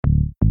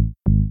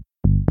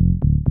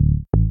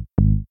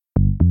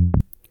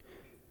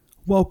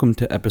Welcome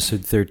to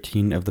episode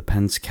 13 of the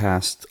Pens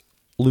Cast.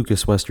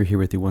 Lucas Wester here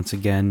with you once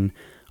again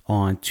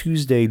on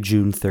Tuesday,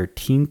 June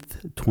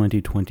 13th,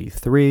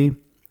 2023.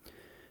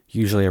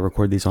 Usually I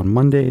record these on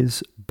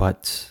Mondays,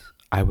 but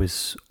I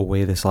was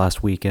away this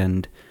last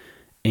weekend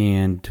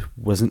and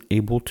wasn't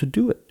able to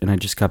do it. And I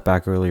just got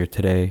back earlier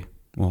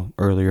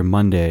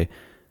Monday,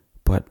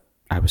 but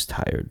I was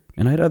tired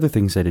and I had other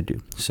things I had to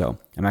do. So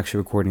I'm actually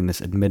recording this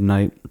at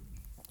midnight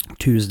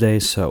Tuesday,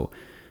 so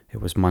it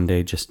was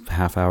Monday just a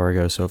half hour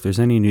ago. So if there's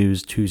any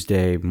news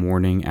Tuesday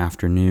morning,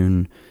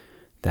 afternoon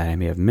that I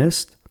may have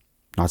missed,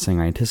 not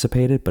saying I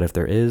anticipated, but if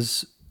there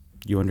is,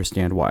 you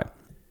understand why.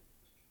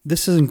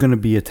 This isn't going to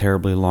be a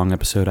terribly long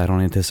episode, I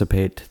don't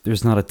anticipate.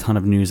 There's not a ton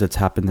of news that's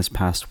happened this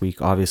past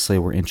week. Obviously,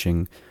 we're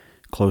inching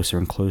closer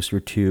and closer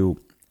to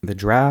the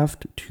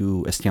draft,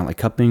 to a Stanley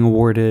Cup being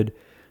awarded,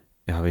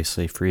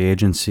 obviously free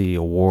agency,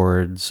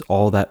 awards,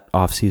 all that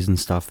off-season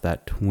stuff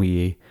that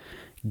we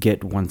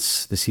get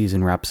once the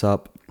season wraps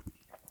up.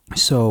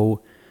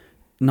 So,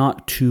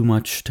 not too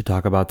much to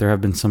talk about. There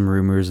have been some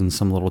rumors and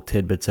some little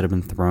tidbits that have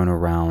been thrown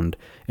around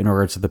in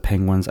regards to the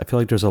Penguins. I feel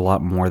like there's a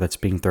lot more that's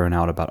being thrown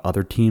out about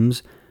other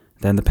teams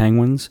than the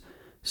Penguins.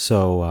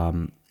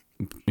 So,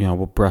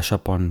 we'll brush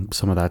up on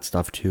some of that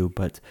stuff too.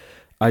 But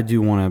I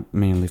do want to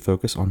mainly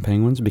focus on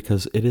Penguins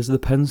because it is the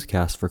Pens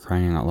Cast, for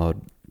crying out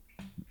loud.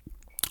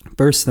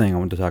 First thing I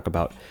want to talk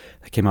about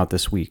that came out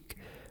this week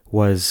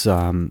was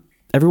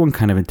everyone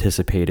kind of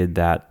anticipated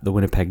that the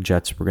Winnipeg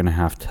Jets were going to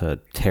have to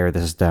tear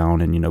this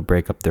down and,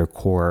 break up their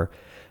core.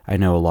 I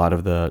know a lot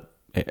of the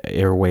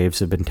airwaves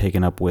have been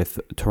taken up with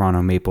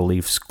Toronto Maple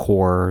Leafs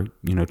core,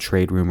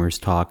 trade rumors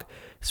talk,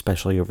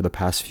 especially over the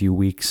past few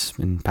weeks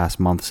and past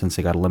month since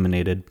they got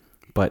eliminated.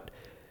 But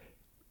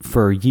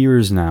for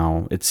years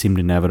now, it seemed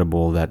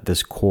inevitable that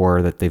this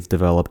core that they've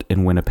developed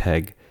in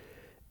Winnipeg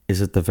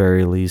is at the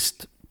very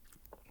least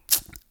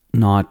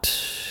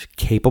not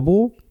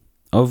capable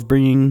of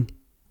bringing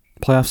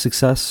playoff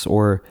success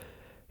or,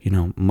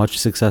 much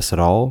success at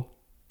all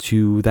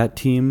to that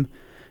team.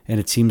 And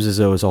it seems as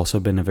though it's also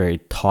been a very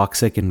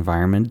toxic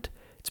environment.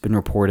 It's been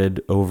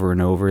reported over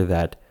and over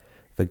that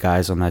the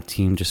guys on that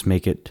team just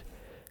make it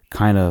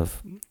kind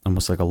of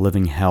almost like a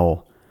living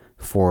hell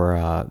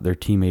for their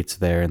teammates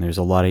there. And there's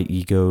a lot of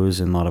egos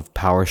and a lot of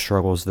power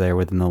struggles there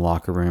within the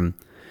locker room.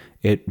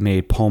 It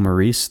made Paul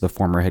Maurice, the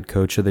former head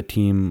coach of the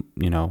team,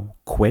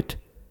 quit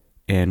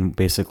and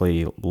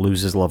basically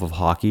lose his love of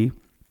hockey.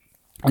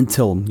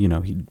 Until,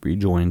 he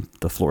rejoined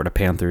the Florida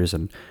Panthers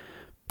and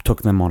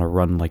took them on a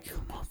run like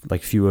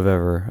few have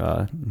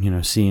ever,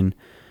 seen.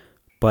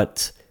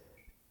 But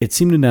it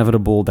seemed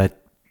inevitable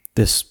that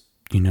this,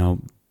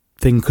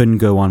 thing couldn't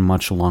go on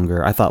much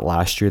longer. I thought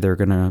last year they were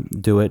going to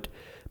do it,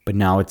 but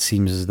now it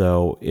seems as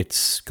though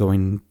it's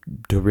going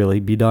to really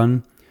be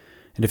done.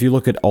 And if you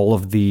look at all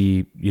of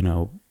the,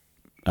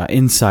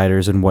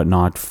 insiders and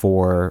whatnot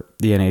for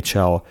the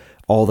NHL,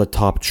 all the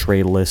top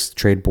trade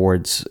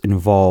boards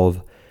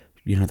involve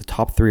the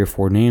top 3 or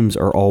 4 names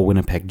are all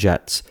Winnipeg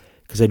Jets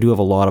because they do have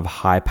a lot of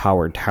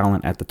high-powered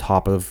talent at the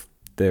top of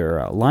their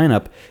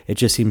lineup. It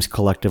just seems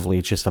collectively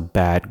it's just a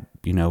bad,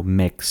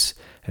 mix,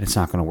 and it's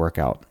not going to work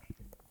out.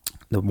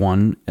 The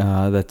one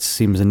that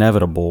seems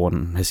inevitable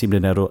and has seemed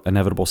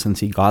inevitable since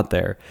he got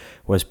there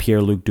was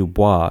Pierre-Luc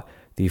Dubois,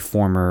 the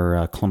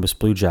former Columbus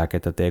Blue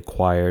Jacket that they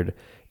acquired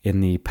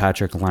in the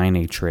Patrick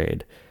Laine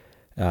trade,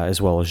 as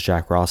well as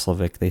Jack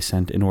Roslovic they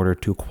sent in order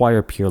to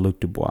acquire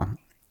Pierre-Luc Dubois.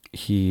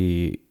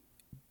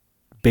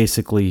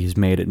 He's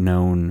made it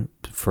known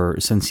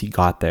since he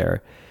got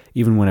there,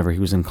 even whenever he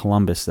was in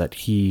Columbus, that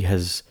he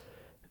has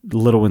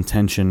little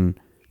intention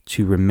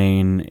to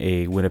remain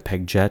a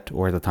Winnipeg Jet,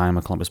 or at the time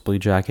a Columbus Blue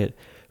Jacket,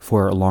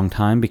 for a long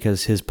time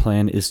because his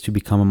plan is to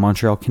become a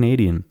Montreal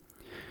Canadian.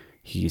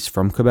 He's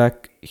from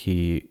Quebec.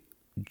 This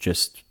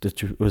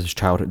was his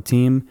childhood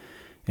team,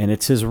 and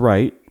it's his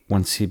right,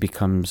 once he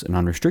becomes an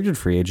unrestricted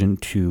free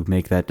agent, to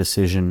make that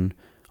decision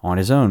on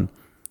his own.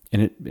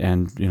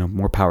 And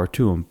more power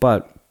to him.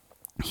 But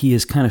he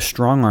has kind of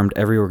strong-armed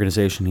every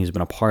organization he's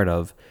been a part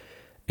of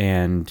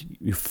and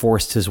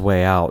forced his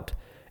way out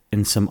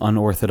in some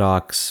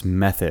unorthodox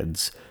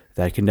methods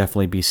that can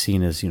definitely be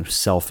seen as,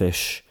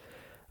 selfish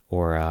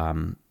or,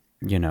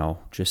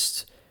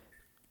 just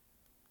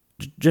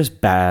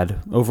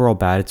bad, overall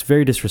bad. It's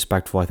very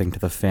disrespectful, I think, to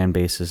the fan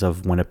bases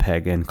of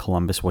Winnipeg and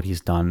Columbus, what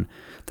he's done.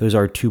 Those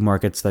are 2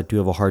 markets that do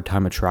have a hard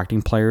time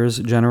attracting players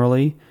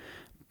generally,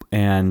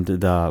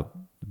 and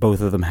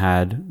both of them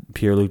had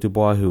Pierre-Luc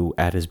Dubois, who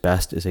at his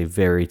best is a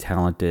very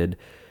talented,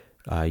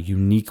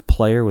 unique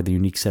player with a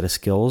unique set of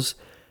skills.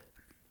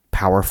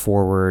 Power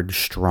forward,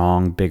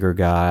 strong, bigger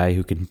guy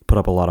who can put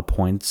up a lot of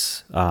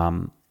points.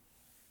 I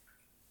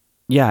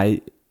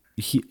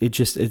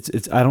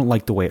don't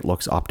like the way it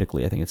looks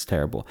optically. I think it's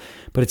terrible.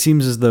 But it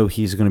seems as though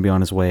he's going to be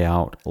on his way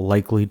out,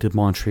 likely to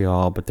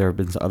Montreal, but there have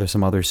been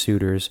some other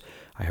suitors.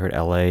 I heard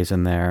LA's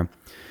in there.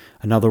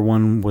 Another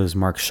one was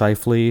Mark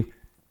Scheifele.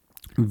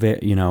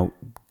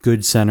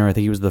 Good center. I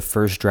think he was the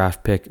first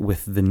draft pick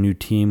with the new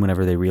team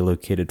whenever they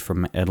relocated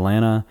from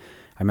Atlanta.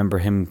 I remember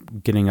him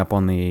getting up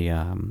on the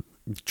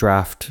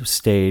draft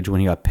stage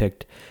when he got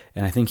picked,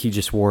 and I think he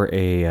just wore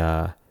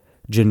a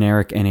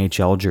generic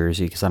NHL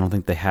jersey because I don't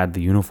think they had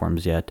the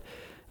uniforms yet.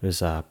 It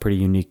was pretty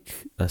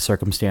unique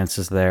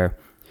circumstances there.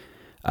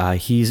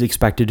 He's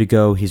expected to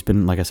go. He's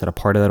been, like I said, a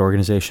part of that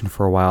organization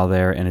for a while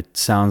there, and it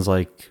sounds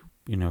like,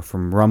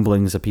 from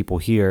rumblings that people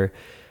hear,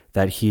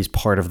 that he's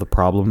part of the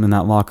problem in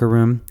that locker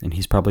room, and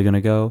he's probably going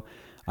to go.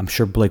 I'm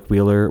sure Blake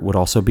Wheeler would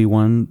also be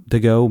one to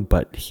go,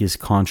 but his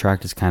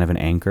contract is kind of an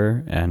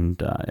anchor,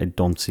 and I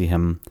don't see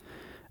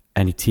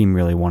any team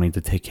really wanting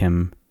to take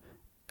him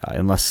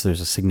unless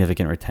there's a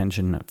significant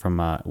retention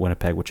from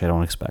Winnipeg, which I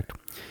don't expect.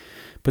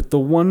 But the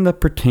one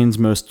that pertains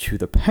most to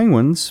the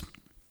Penguins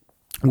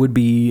would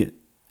be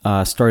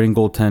starting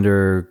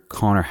goaltender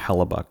Connor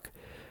Hellebuyck.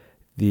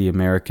 The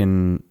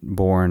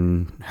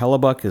American-born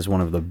Hellebuyck is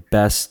one of the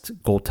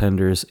best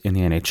goaltenders in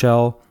the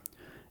NHL,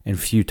 and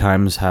few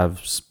times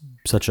have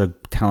such a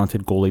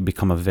talented goalie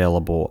become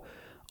available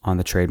on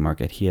the trade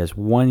market. He has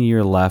 1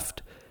 year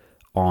left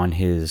on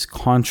his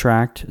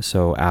contract,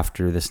 so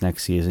after this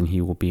next season, he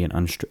will be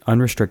an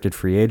unrestricted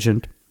free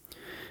agent,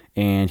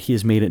 and he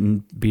has made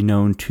it be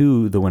known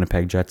to the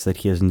Winnipeg Jets that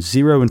he has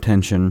zero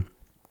intention,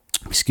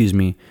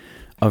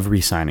 of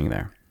re-signing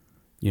there.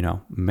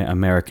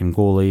 American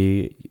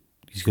goalie,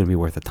 he's going to be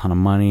worth a ton of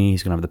money.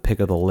 He's going to have the pick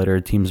of the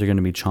litter. Teams are going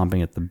to be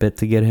chomping at the bit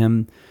to get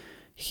him.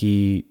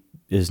 He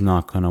is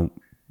not going to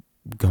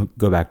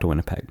go back to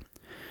Winnipeg.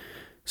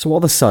 So all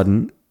of a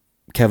sudden,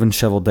 Kevin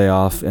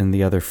Cheveldayoff and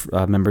the other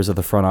members of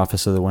the front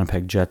office of the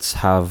Winnipeg Jets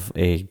have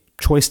a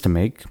choice to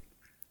make.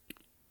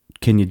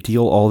 Can you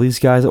deal all these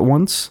guys at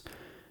once?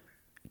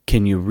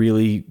 Can you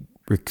really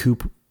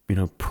recoup,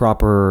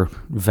 proper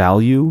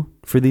value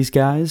for these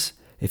guys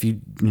if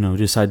you,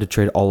 decide to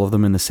trade all of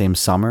them in the same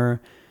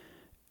summer?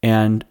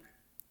 And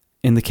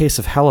in the case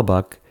of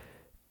Hellebuyck,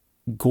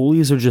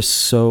 goalies are just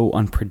so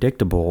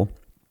unpredictable.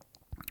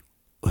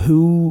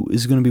 Who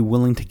is going to be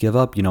willing to give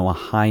up, a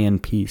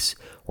high-end piece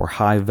or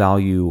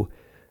high-value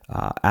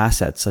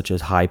assets such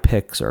as high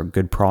picks or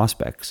good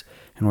prospects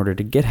in order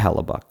to get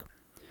Hellebuyck?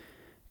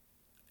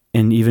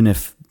 And even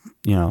if,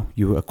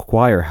 you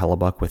acquire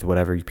Hellebuyck with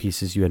whatever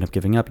pieces you end up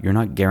giving up, you're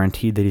not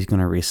guaranteed that he's going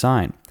to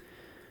re-sign.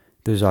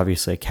 There's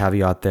obviously a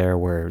caveat there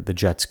where the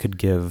Jets could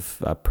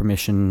give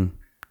permission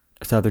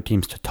to other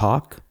teams to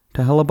talk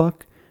to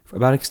Hellebuyck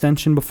about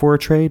extension before a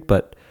trade,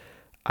 but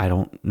I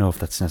don't know if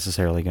that's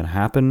necessarily going to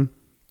happen.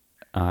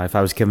 If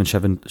I was Kevin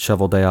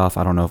Cheveldayoff,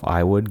 I don't know if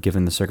I would,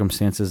 given the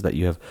circumstances that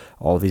you have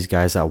all these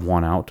guys that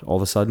want out all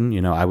of a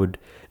sudden. I would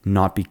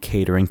not be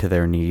catering to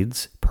their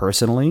needs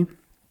personally.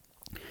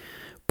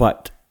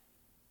 But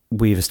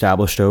we've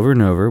established over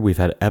and over, we've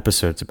had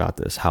episodes about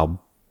this,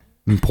 how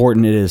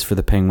important it is for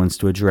the Penguins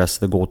to address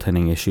the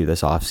goaltending issue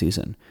this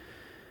offseason.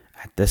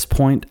 At this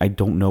point, I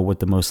don't know what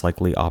the most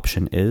likely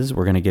option is.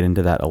 We're going to get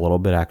into that a little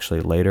bit actually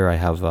later. I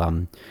have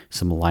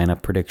some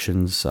lineup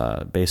predictions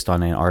based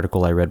on an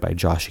article I read by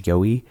Josh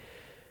Yohe.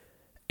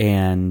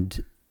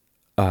 And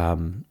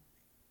Hellebuyck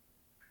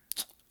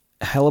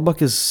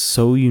is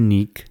so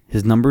unique.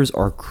 His numbers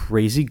are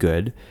crazy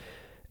good.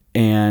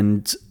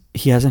 And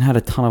he hasn't had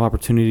a ton of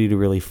opportunity to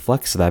really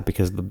flex that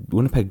because the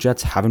Winnipeg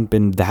Jets haven't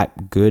been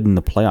that good in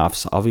the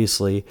playoffs.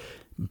 Obviously,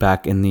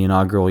 back in the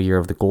inaugural year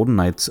of the Golden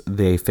Knights,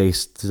 they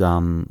faced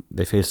them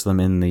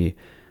in the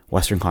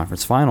Western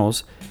Conference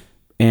Finals,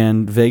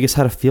 and Vegas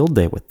had a field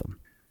day with them.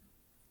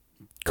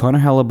 Connor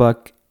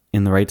Hellebuyck,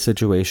 in the right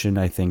situation,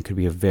 I think could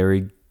be a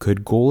very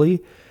good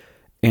goalie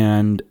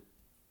and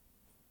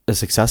a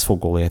successful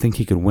goalie. I think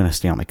he could win a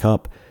Stanley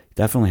Cup. He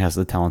definitely has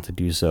the talent to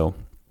do so.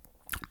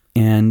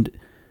 And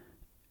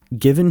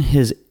given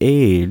his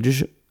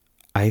age,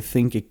 I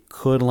think it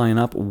could line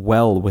up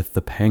well with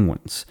the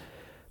Penguins.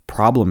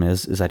 Problem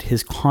is that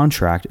his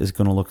contract is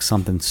going to look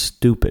something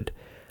stupid.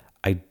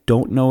 I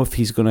don't know if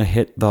he's going to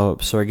hit the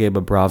Sergei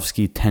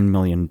Bobrovsky $10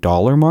 million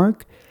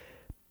mark,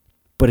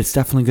 but it's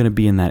definitely going to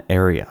be in that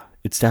area.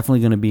 It's definitely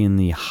going to be in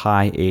the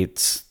high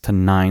 8s to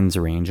 9s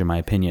range, in my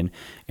opinion.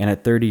 And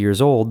at 30 years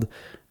old,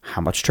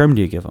 how much term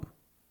do you give him?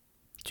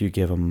 Do you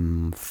give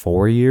him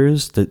 4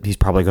 years? He's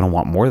probably going to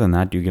want more than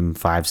that. Do you give him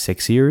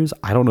 5-6 years?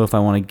 I don't know if I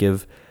want to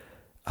give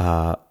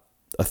a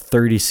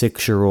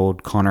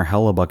 36-year-old Connor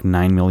Hellebuyck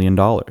 $9 million.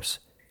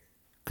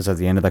 Because at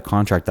the end of that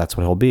contract, that's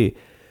what he'll be.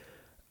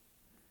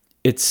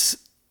 It's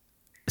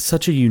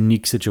such a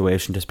unique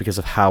situation just because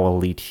of how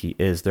elite he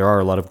is. There are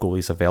a lot of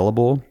goalies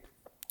available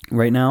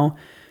right now.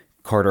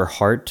 Carter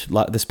Hart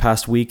this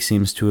past week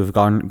seems to have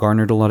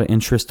garnered a lot of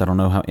interest. I don't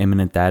know how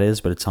imminent that is,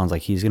 but it sounds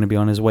like he's going to be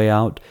on his way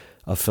out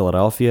of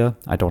Philadelphia.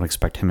 I don't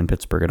expect him in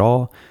Pittsburgh at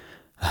all.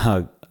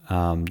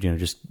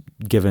 Just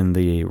given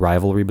the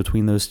rivalry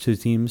between those two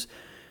teams.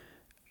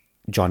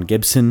 John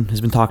Gibson has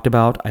been talked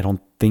about. I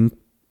don't think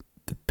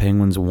the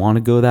Penguins want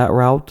to go that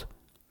route.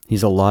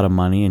 He's a lot of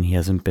money, and he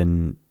hasn't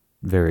been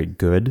very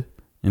good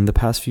in the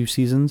past few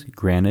seasons.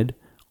 Granted,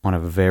 on a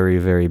very,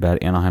 very bad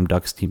Anaheim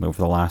Ducks team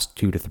over the last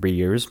 2 to 3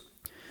 years.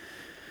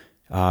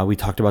 We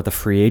talked about the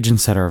free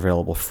agents that are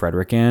available.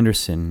 Frederik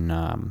Andersen,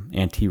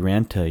 Antti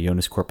Ranta,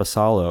 Jonas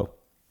Korpisalo.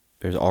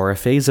 There's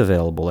RFAs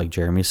available like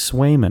Jeremy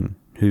Swayman.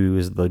 who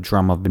is the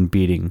drum I've been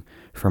beating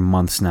for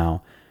months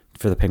now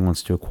for the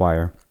Penguins to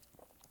acquire.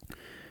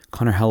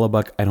 Connor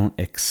Hellebuyck, I don't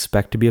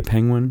expect to be a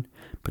Penguin,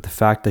 but the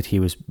fact that he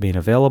was made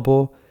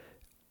available,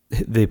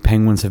 the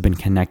Penguins have been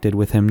connected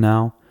with him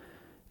now.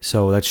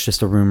 So that's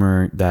just a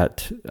rumor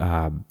that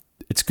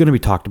it's going to be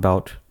talked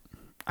about.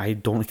 I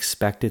don't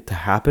expect it to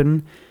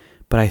happen,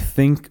 but I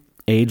think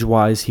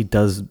age-wise he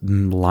does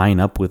line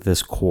up with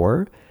this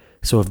core.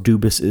 So if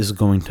Dubas is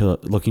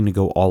looking to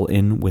go all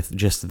in with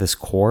just this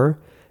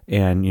core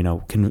and,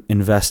 can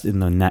invest in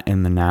the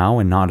now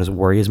and not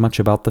worry as much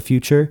about the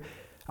future,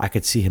 I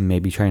could see him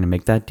maybe trying to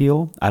make that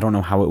deal. I don't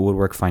know how it would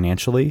work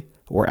financially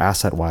or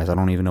asset-wise. I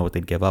don't even know what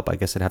they'd give up. I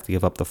guess they'd have to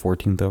give up the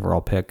 14th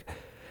overall pick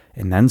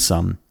and then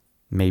some.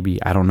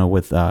 Maybe, I don't know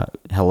what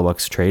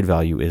Hellebuyck's trade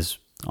value is,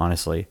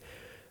 honestly.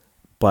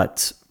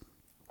 But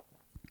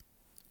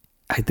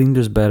I think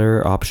there's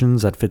better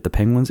options that fit the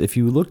Penguins. If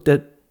you looked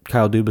at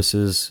Kyle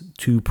Dubas's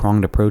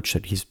two-pronged approach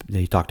that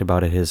he talked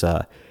about at his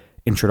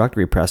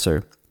introductory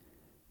presser,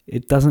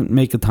 it doesn't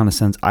make a ton of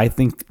sense. I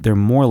think they're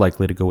more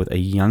likely to go with a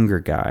younger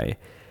guy.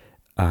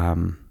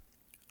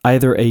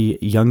 Either a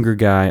younger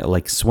guy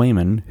like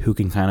Swayman, who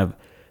can kind of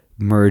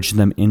merge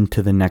them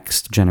into the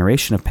next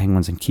generation of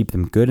Penguins and keep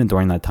them good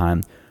during that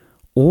time,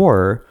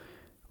 or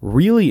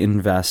really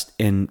invest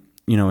in,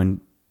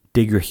 and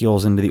dig your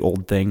heels into the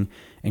old thing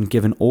and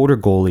give an older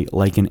goalie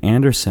like an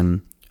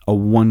Anderson a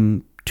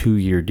 1-2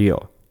 year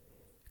deal.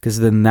 Because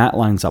then that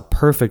lines up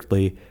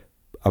perfectly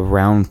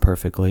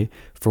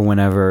for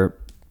whenever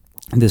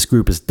this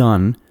group is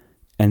done,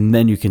 and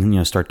then you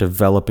can start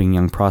developing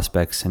young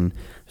prospects. And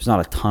there's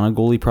not a ton of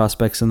goalie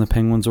prospects in the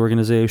Penguins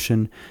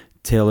organization.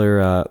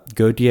 Taylor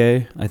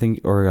Gauthier, I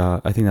think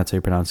that's how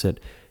you pronounce it.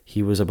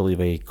 He was, I believe,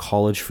 a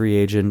college free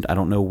agent. I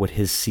don't know what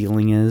his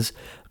ceiling is.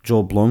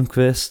 Joel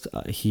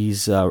Blomqvist,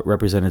 he's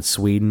represented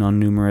Sweden on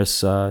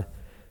numerous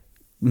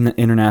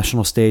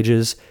international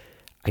stages.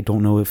 I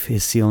don't know if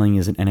his ceiling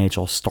is an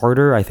NHL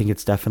starter. I think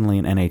it's definitely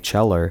an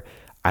NHLer.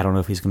 I don't know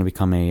if he's going to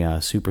become a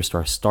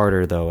superstar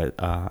starter, though,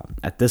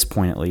 at this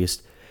point at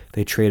least.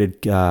 They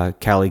traded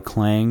Calle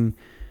Clang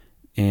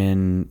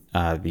in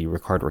the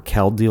Rickard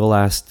Rakell deal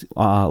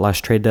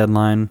last trade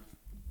deadline.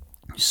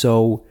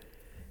 So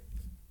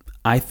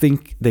I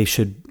think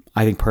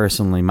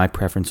personally, my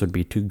preference would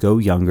be to go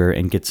younger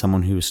and get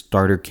someone who's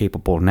starter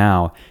capable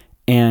now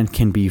and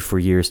can be for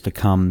years to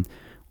come,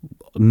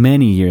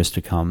 many years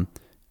to come,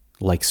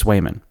 like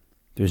Swayman.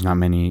 There's not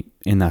many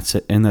in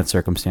that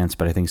circumstance,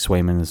 but I think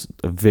Swayman is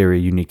a very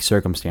unique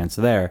circumstance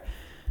there.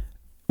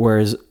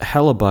 Whereas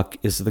Hellebuyck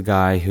is the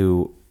guy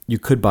who you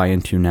could buy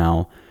into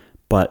now,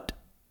 but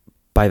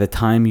by the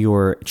time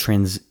you're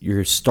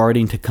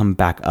starting to come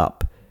back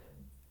up,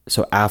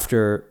 so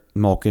after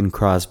Malkin,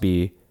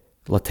 Crosby,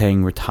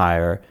 Letang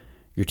retire,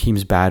 your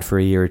team's bad for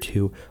a year or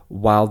two,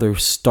 while they're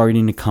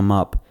starting to come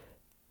up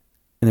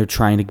and they're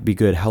trying to be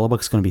good,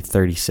 Hellebuyck's going to be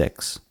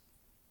 36.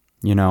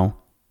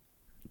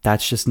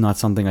 That's just not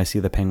something I see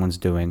the Penguins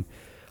doing.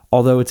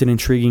 Although it's an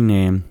intriguing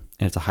name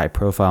and it's a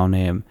high-profile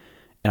name,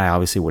 and I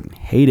obviously wouldn't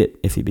hate it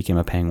if he became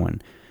a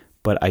Penguin,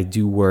 but I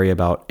do worry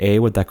about,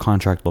 what that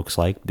contract looks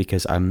like,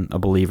 because I'm a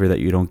believer that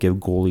you don't give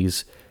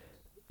goalies,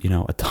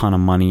 a ton of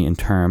money in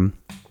term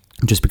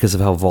just because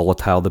of how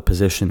volatile the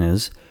position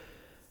is.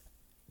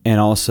 And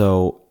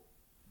also,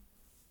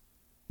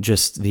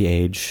 just the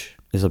age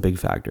is a big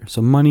factor.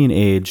 So money and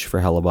age for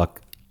Hellebuyck,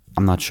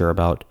 I'm not sure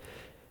about.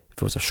 If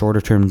it was a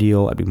shorter-term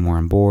deal, I'd be more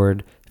on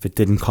board. If it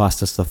didn't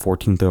cost us the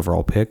 14th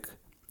overall pick,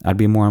 I'd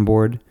be more on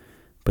board.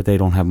 But they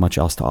don't have much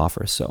else to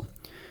offer. So,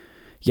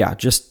 yeah,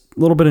 just a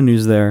little bit of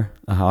news there.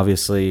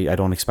 Obviously, I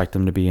don't expect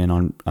them to be in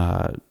on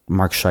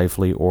Mark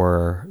Scheifele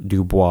or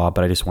Dubois,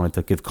 but I just wanted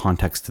to give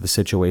context to the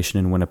situation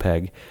in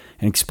Winnipeg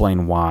and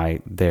explain why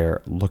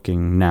they're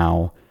looking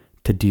now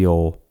to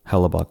deal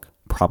Hellebuyck,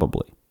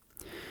 probably.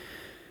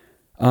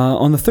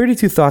 On the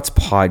 32 Thoughts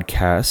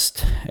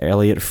podcast,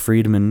 Elliot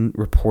Friedman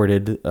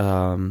reported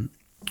some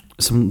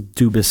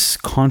Dubas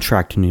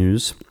contract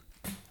news.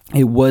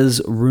 It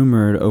was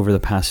rumored over the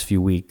past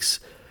few weeks,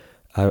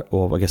 I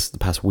guess the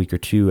past week or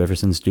two, ever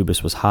since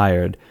Dubas was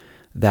hired,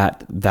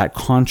 that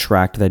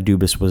contract that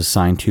Dubas was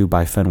signed to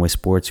by Fenway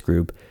Sports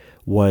Group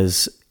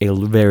was a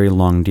very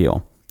long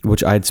deal,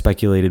 which I'd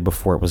speculated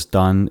before it was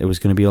done. It was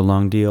going to be a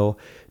long deal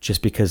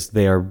just because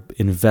they are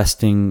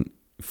investing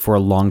for a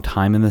long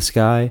time in this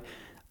guy.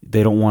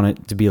 They don't want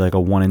it to be like a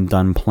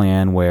one-and-done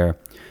plan where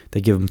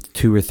they give him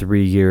 2 or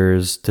 3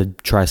 years to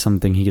try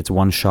something, he gets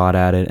one shot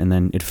at it, and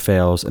then it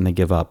fails, and they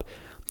give up.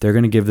 They're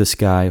going to give this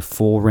guy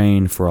full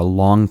reign for a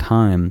long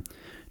time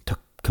to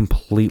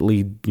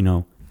completely,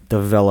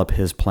 develop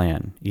his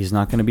plan. He's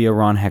not going to be a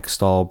Ron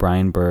Hextall,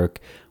 Brian Burke,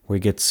 where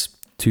he gets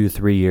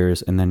 2-3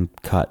 years and then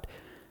cut.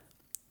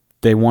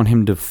 They want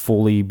him to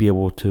fully be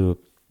able to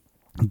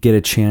get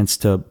a chance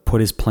to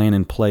put his plan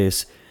in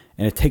place,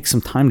 and it takes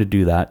some time to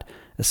do that,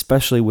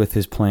 especially with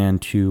his plan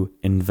to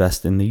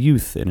invest in the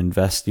youth and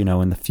invest,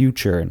 in the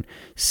future and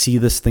see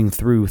this thing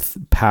through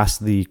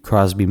past the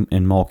Crosby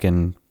and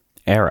Malkin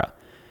era.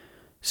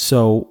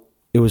 So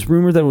it was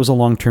rumored that it was a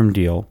long-term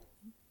deal.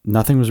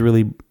 Nothing was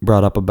really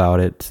brought up about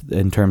it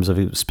in terms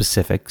of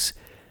specifics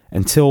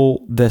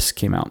until this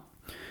came out.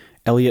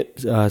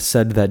 Elliott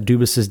said that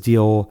Dubas's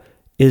deal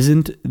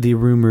isn't the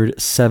rumored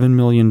 $7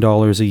 million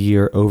a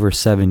year over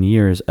 7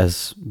 years,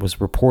 as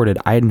was reported.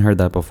 I hadn't heard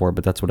that before,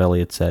 but that's what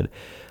Elliott said.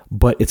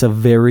 But it's a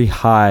very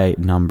high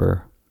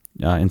number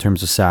in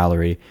terms of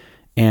salary,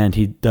 and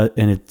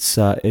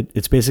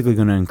it's basically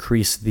going to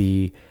increase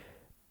the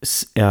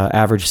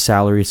average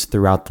salaries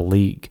throughout the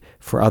league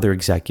for other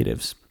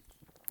executives.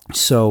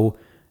 So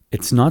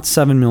it's not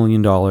 $7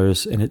 million,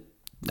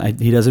 and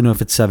he doesn't know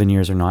if it's 7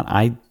 years or not.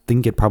 I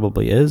think it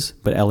probably is,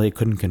 but Elliott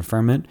couldn't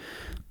confirm it.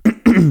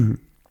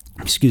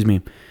 Excuse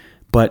me.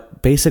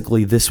 But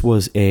basically, this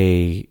was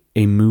a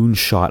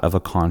moonshot of a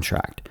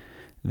contract.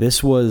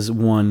 This was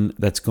one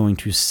that's going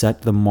to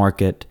set the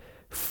market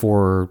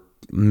for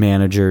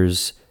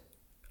managers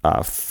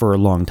for a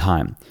long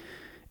time.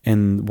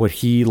 And what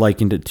he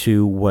likened it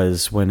to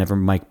was whenever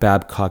Mike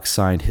Babcock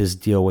signed his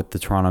deal with the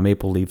Toronto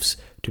Maple Leafs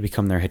to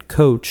become their head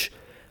coach,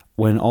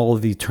 when all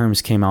of the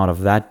terms came out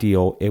of that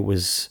deal, it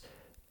was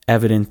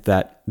evident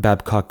that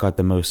Babcock got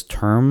the most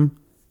term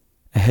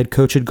a head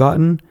coach had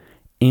gotten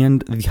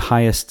and the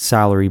highest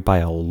salary by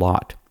a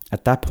lot.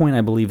 At that point,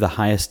 I believe the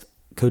highest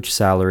coach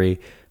salary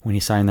when he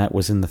signed that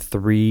was in the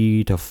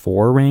 3 to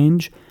 4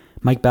 range.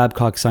 Mike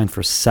Babcock signed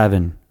for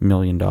 $7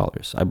 million,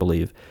 I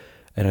believe.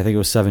 And I think it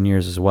was 7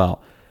 years as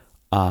well.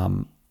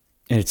 And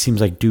it seems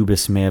like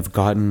Dubas may have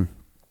gotten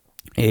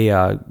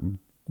a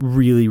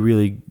really,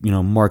 really,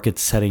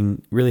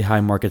 really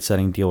high market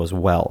setting deal as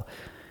well.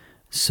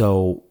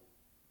 So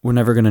we're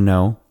never going to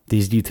know.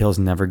 These details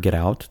never get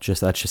out.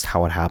 That's just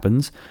how it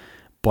happens.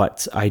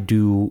 But I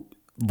do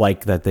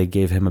like that they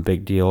gave him a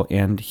big deal,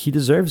 and he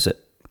deserves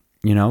it.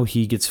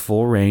 He gets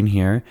full reign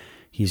here.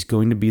 He's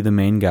going to be the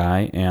main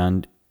guy,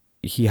 and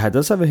he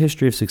does have a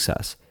history of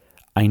success.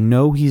 I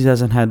know he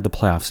hasn't had the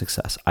playoff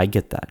success. I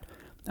get that.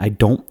 I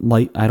don't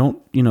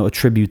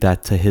attribute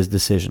that to his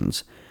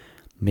decisions.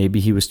 Maybe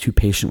he was too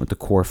patient with the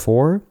core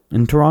four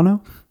in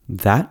Toronto.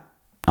 That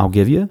I'll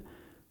give you.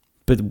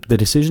 But the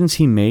decisions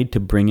he made to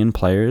bring in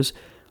players,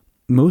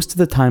 most of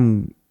the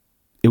time,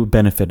 it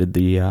benefited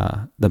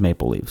the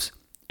Maple Leafs.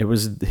 It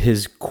was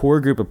his core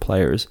group of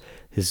players,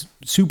 his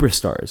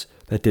superstars,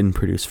 that didn't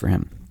produce for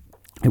him.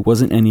 It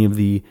wasn't any of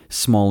the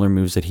smaller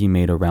moves that he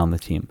made around the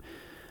team.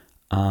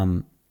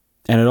 And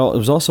it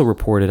was also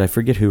reported, I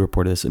forget who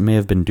reported this, it may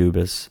have been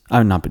Dubas,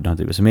 not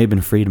Dubas, it may have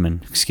been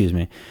Friedman, excuse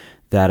me,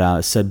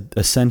 that said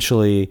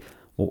essentially,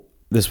 well,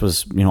 this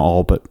was,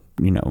 all but,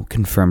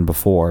 confirmed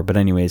before, but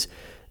anyways,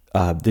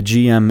 the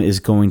GM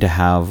is going to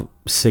have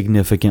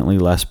significantly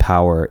less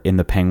power in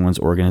the Penguins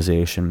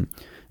organization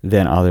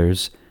than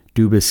others.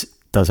 Dubas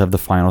does have the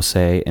final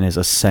say and is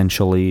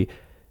essentially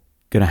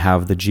going to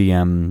have the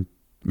GM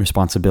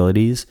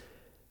responsibilities,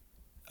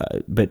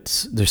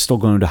 but they're still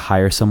going to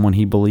hire someone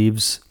he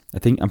believes.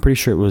 I'm pretty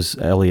sure it was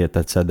Elliott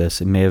that said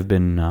this. It may have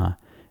been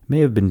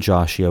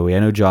Josh Yohe. I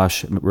know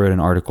Josh wrote an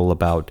article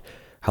about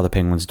how the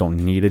Penguins don't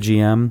need a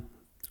GM.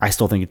 I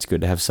still think it's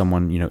good to have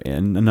someone,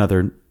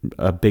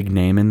 a big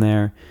name in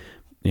there.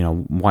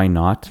 Why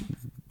not?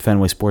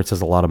 Fenway Sports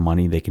has a lot of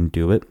money; they can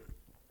do it.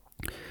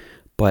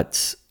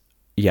 But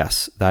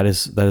yes, that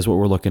is what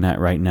we're looking at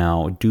right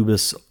now.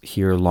 Dubas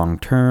here long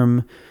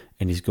term,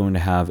 and he's going to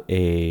have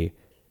a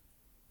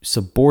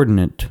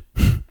subordinate,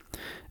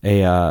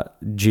 a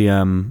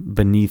GM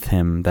beneath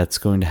him that's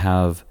going to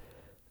have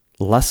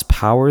less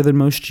power than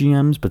most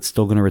GMs, but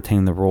still going to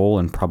retain the role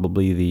and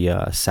probably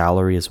the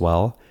salary as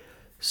well.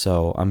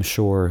 So I'm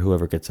sure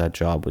whoever gets that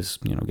job was,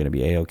 going to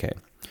be A-okay.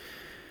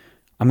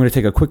 I'm going to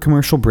take a quick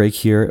commercial break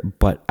here,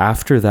 but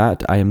after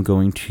that, I am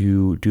going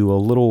to do a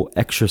little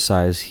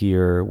exercise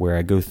here where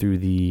I go through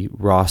the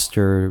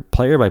roster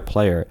player by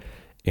player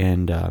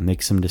and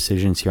make some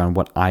decisions here on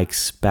what I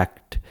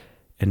expect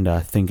and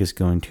think is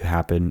going to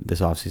happen this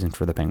offseason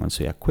for the Penguins.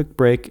 So yeah, quick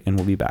break and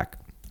we'll be back.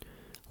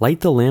 Light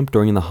the lamp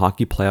during the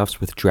hockey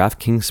playoffs with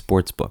DraftKings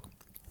Sportsbook.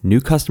 New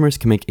customers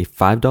can make a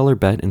 $5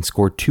 bet and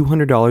score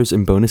 $200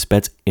 in bonus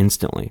bets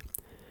instantly.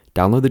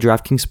 Download the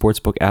DraftKings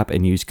Sportsbook app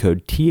and use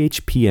code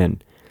THPN.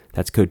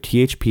 That's code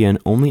THPN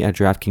only at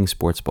DraftKings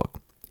Sportsbook.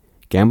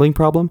 Gambling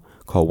problem?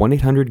 Call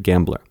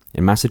 1-800-GAMBLER.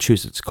 In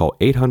Massachusetts, call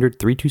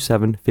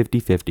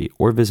 800-327-5050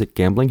 or visit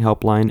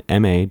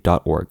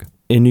gamblinghelplinema.org.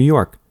 In New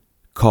York,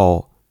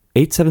 call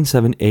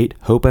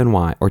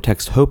 877-8-HOPE-NY or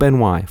text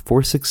HOPE-NY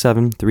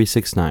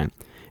 467-369.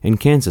 In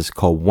Kansas,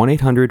 call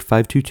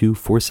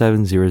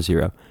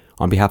 1-800-522-4700.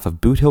 On behalf of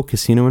Boot Hill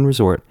Casino and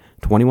Resort,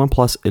 21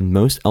 plus in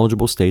most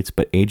eligible states,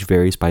 but age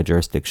varies by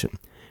jurisdiction.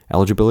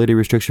 Eligibility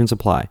restrictions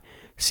apply.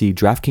 See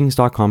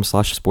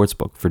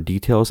DraftKings.com/sportsbook for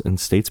details and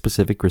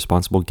state-specific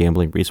responsible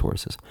gambling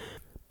resources.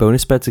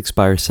 Bonus bets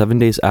expire 7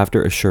 days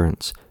after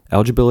issuance.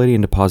 Eligibility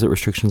and deposit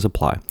restrictions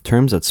apply.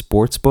 Terms at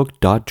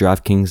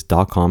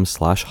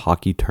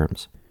sportsbook.draftkings.com/hockey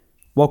terms.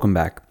 Welcome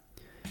back.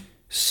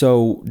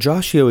 So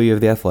Josh Yohe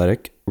of The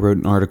Athletic wrote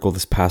an article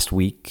this past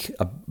week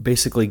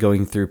basically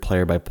going through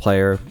player by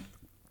player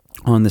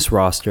on this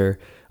roster,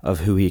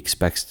 of who he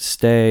expects to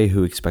stay,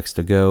 who expects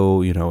to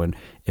go, and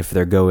if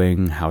they're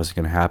going, how is it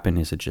going to happen?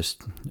 Is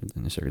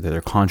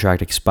their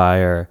contract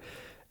expire?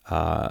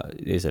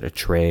 Is it a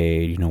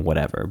trade?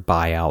 Whatever,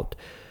 buyout.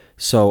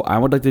 So I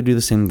would like to do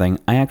the same thing.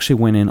 I actually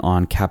went in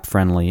on Cap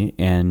Friendly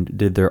and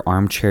did their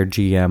Armchair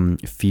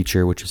GM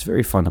feature, which is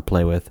very fun to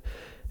play with.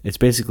 It's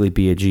basically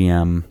be a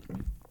GM,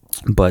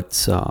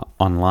 but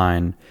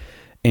online.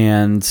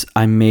 And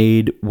I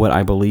made what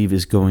I believe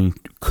there's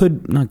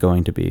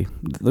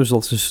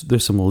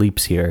some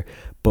leaps here,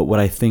 but what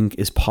I think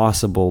is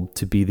possible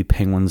to be the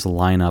Penguins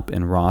lineup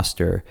and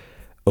roster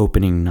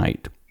opening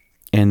night.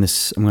 And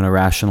I'm going to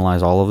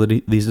rationalize all of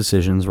these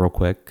decisions real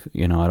quick.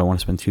 I don't want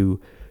to spend too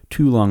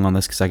long on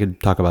this because I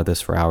could talk about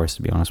this for hours,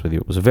 to be honest with you.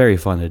 It was very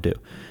fun to do.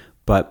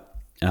 But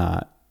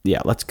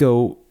let's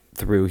go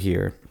through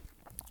here.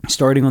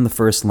 Starting on the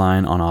first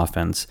line on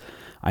offense,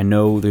 I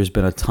know there's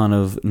been a ton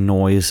of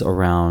noise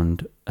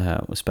around,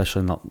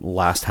 especially in the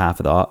last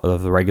half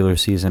of the regular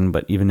season,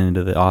 but even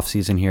into the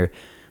offseason here,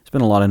 there's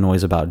been a lot of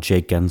noise about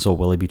Jake Guentzel.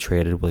 Will he be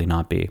traded? Will he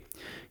not be?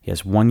 He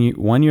has 1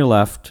 year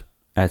left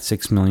at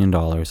 $6 million.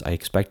 I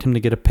expect him to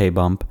get a pay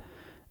bump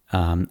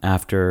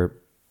after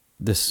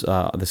this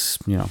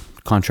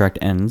contract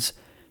ends.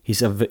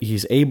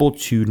 He's able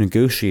to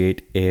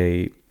negotiate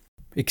a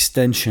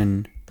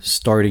extension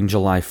starting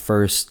July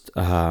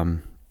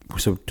 1st,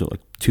 so to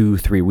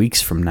 2-3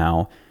 weeks from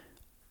now.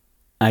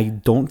 I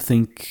don't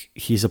think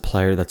he's a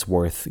player that's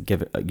worth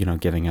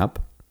giving up.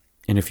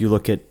 And if you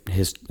look at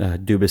his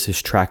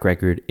Dubas' track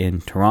record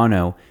in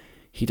Toronto,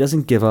 he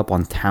doesn't give up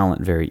on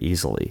talent very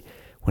easily.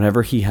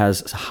 Whenever he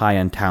has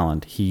high-end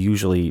talent, he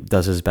usually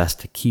does his best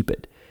to keep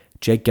it.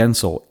 Jake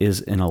Guentzel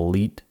is an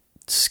elite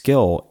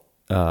skill.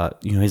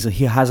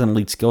 He has an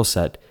elite skill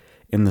set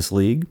in this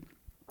league.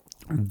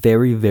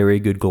 Very, very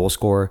good goal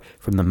scorer.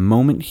 From the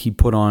moment he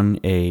put on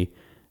a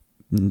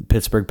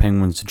Pittsburgh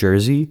Penguins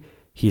jersey,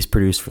 he's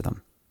produced for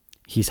them.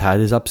 He's had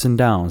his ups and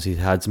downs. He's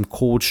had some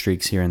cold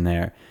streaks here and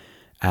there.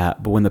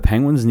 But when the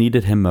Penguins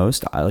needed him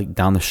most,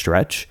 down the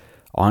stretch,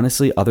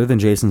 honestly, other than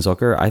Jason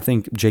Zucker, I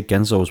think Jake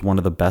Guentzel was one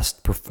of the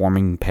best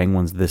performing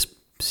Penguins this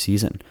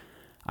season.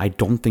 I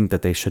don't think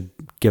that they should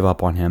give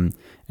up on him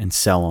and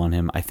sell on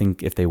him. I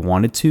think if they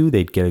wanted to,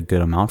 they'd get a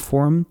good amount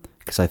for him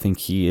because I think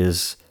he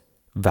is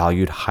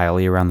valued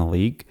highly around the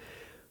league.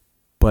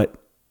 But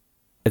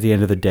at the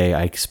end of the day,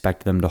 I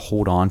expect them to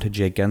hold on to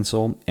Jake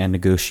Guentzel and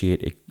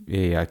negotiate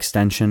a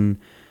extension.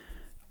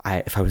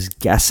 If I was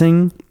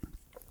guessing,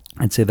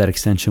 I'd say that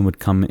extension would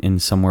come in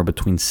somewhere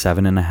between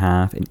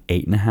 $7.5 and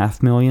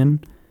 $8.5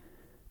 million.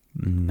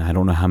 I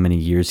don't know how many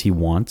years he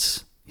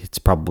wants. It's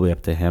probably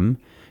up to him.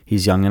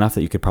 He's young enough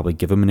that you could probably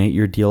give him an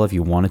 8-year deal if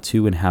you wanted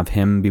to and have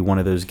him be one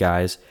of those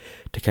guys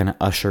to kind of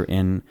usher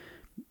in,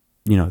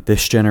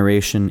 this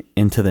generation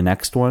into the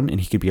next one.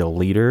 And he could be a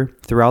leader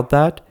throughout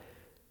that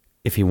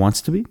if he wants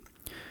to be.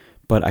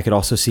 But I could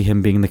also see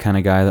him being the kind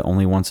of guy that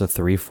only wants a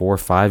 3, 4,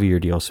 5-year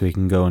deal so he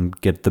can go and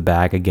get the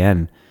bag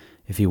again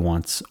if he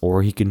wants.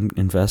 Or he can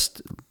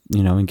invest,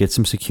 and get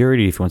some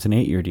security if he wants an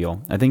 8-year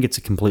deal. I think it's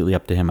completely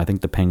up to him. I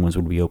think the Penguins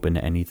would be open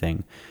to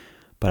anything.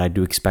 But I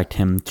do expect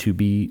him to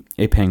be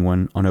a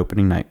Penguin on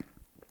opening night.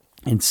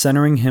 And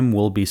centering him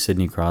will be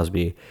Sidney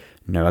Crosby.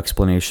 No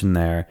explanation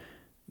there.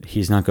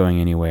 He's not going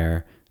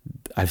anywhere.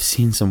 I've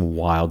seen some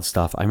wild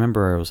stuff. I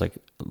remember it was like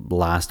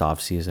last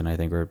offseason, I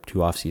think, or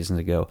 2 off seasons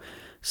ago,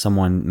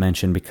 someone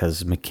mentioned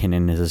because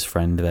McKinnon is his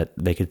friend that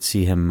they could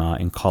see him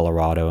in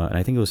Colorado. And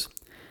I think I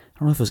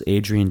don't know if it was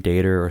Adrian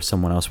Dater or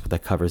someone else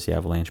that covers the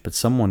Avalanche, but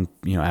someone,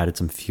 added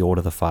some fuel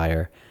to the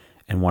fire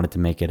and wanted to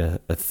make it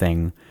a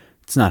thing.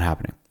 It's not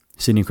happening.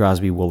 Sidney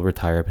Crosby will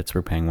retire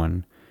Pittsburgh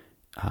Penguin.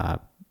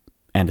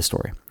 End of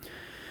story.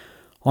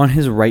 On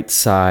his right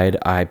side,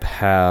 I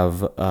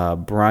have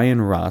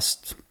Brian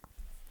Rust.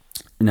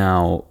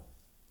 Now,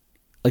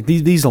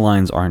 these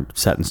lines aren't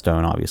set in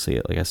stone,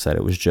 obviously. Like I said,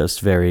 it was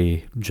just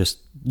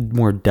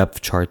more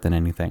depth chart than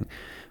anything.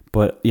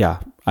 But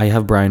yeah, I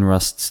have Brian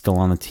Rust still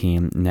on the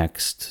team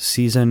next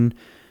season.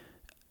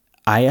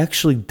 I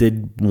actually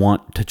did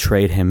want to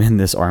trade him in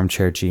this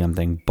armchair GM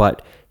thing,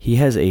 but he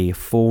has a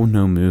full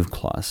no move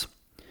clause.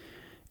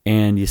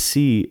 And you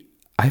see,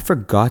 I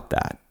forgot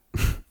that.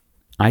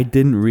 I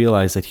didn't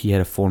realize that he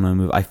had a full no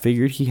move. I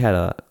figured he had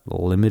a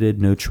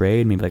limited no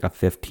trade, maybe like a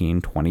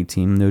 15-20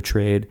 team no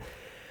trade.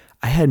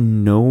 I had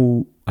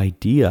no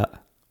idea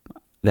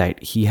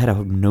that he had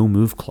a no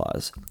move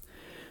clause.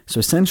 So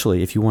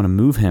essentially, if you want to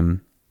move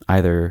him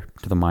either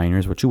to the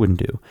minors, which you wouldn't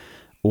do,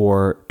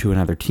 or to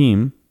another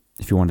team,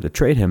 if you wanted to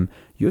trade him,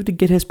 you have to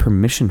get his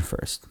permission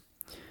first.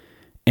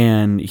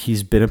 And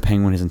he's been a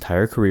Penguin his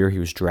entire career. He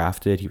was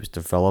drafted, he was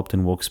developed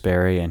in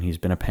Wilkes-Barre, and he's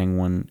been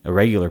a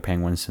regular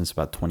Penguin since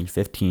about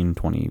 2015,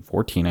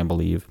 2014, I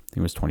believe. I think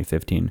it was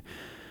 2015.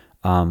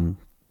 I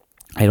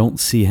don't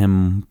see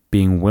him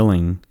being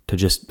willing to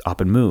just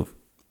up and move.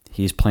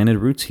 He's planted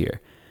roots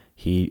here.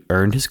 He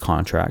earned his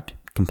contract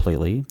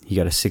completely. He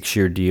got a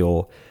 6-year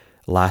deal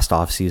last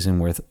offseason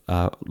worth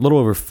a little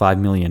over $5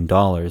 million.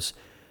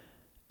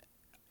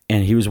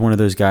 And he was one of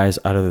those guys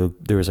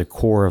there was a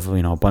core of,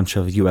 a bunch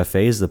of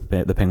UFAs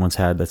the Penguins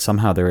had that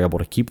somehow they were able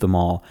to keep them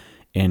all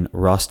in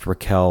Rust,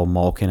 Raquel,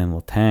 Malkin, and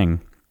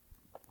Letang.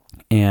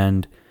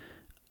 And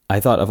I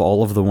thought of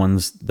all of the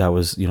ones that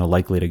was,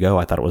 likely to go,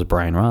 I thought it was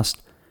Brian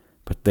Rust.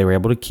 But they were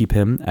able to keep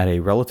him at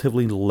a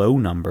relatively low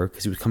number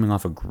because he was coming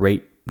off a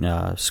great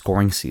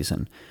scoring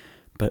season.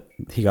 But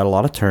he got a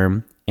lot of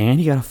term and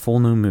he got a full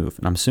no move.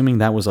 And I'm assuming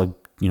that was a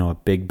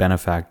big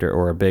benefactor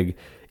or a big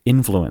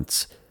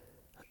influence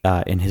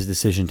in his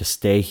decision to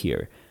stay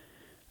here.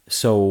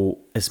 So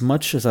as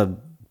much as I'd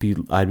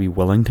be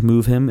willing to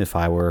move him if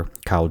I were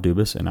Kyle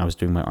Dubas and I was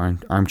doing my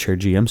armchair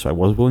GM, so I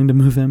was willing to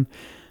move him,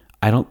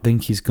 I don't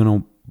think he's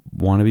going to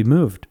want to be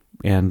moved.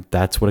 And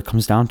that's what it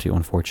comes down to,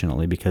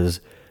 unfortunately, because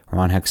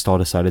Ron Hextall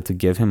decided to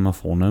give him a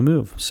full no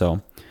move.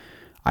 So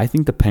I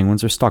think the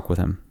Penguins are stuck with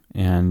him.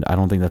 And I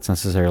don't think that's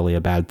necessarily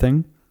a bad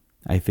thing.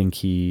 I think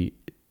he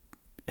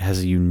has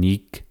a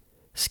unique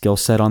skill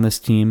set on this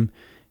team.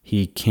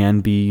 He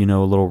can be, a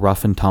little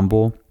rough and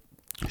tumble,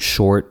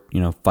 short,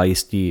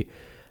 feisty,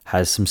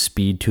 has some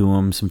speed to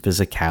him, some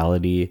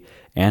physicality,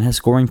 and has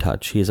scoring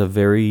touch. He has a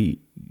very,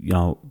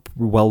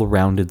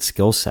 well-rounded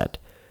skill set,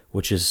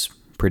 which is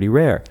pretty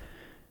rare.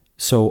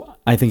 So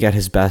I think at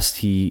his best,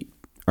 he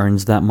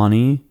earns that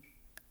money.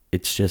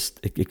 It's just,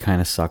 it kind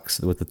of sucks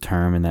with the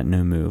term and that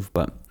no move.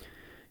 But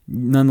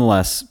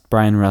nonetheless,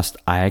 Brian Rust,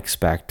 I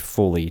expect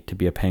fully to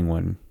be a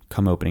Penguin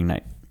come opening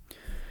night.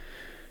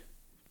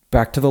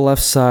 Back to the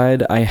left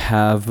side, I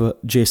have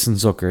Jason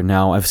Zucker.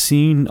 Now, I've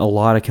seen a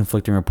lot of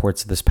conflicting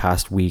reports this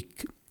past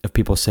week of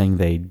people saying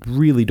they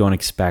really don't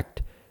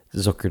expect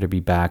Zucker to be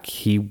back.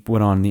 He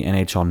went on the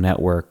NHL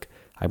Network,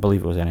 I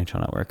believe it was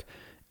NHL Network,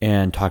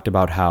 and talked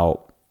about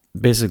how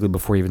basically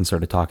before he even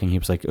started talking, he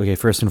was like, okay,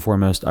 first and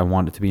foremost, I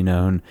want it to be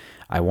known.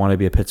 I want to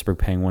be a Pittsburgh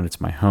Penguin.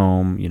 It's my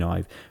home.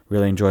 I've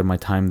really enjoyed my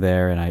time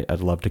there, and I'd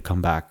love to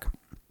come back.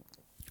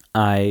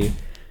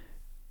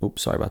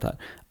 Sorry about that.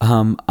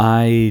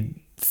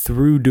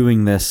 Through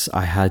doing this,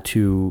 I had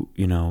to,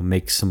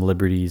 make some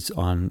liberties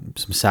on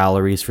some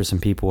salaries for some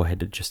people. I had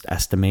to just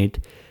estimate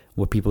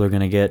what people are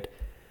going to get.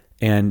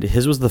 And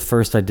his was the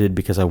first I did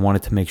because I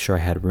wanted to make sure I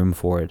had room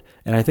for it.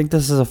 And I think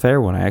this is a fair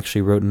one. I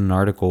actually wrote an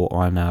article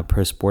on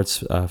Pro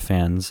Sports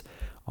Fans,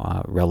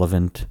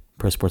 relevant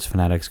Pro Sports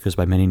Fanatics, goes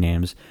by many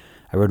names.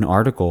 I wrote an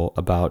article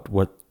about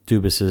what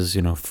Dubas's,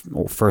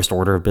 first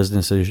order of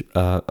business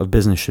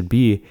should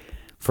be.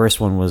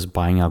 First one was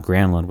buying out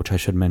Granlund, which I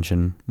should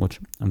mention, which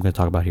I'm going to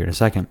talk about here in a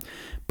second.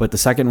 But the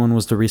second one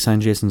was to re-sign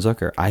Jason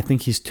Zucker. I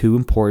think he's too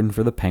important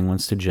for the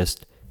Penguins to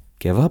just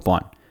give up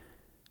on.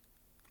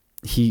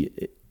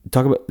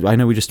 I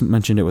know we just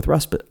mentioned it with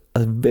Russ, but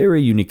a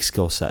very unique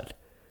skill set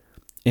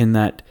in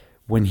that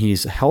when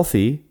he's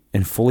healthy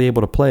and fully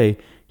able to play,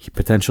 he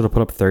potential to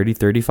put up 30,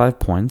 35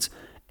 points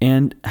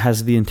and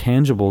has the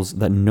intangibles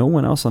that no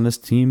one else on this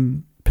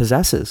team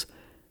possesses.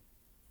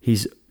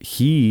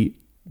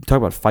 Talk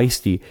about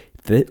feisty.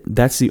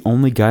 That's the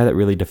only guy that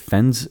really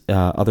defends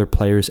other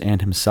players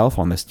and himself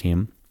on this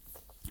team,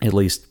 at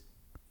least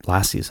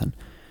last season,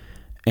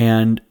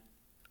 and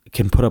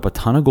can put up a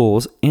ton of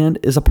goals and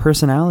is a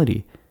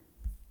personality.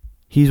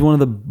 He's one of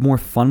the more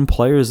fun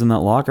players in that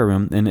locker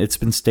room, and it's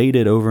been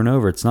stated over and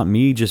over. It's not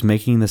me just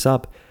making this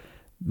up.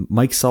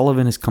 Mike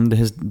Sullivan has come to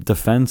his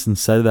defense and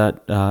said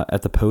that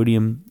at the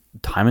podium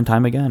time and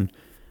time again.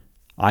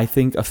 I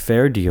think a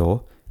fair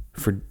deal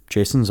for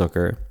Jason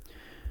Zucker,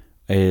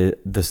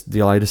 this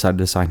deal I decided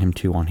to sign him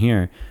to on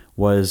here,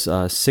 was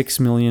a $6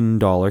 million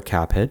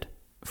cap hit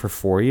for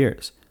 4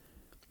 years.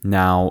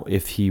 Now,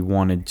 if he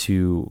wanted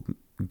to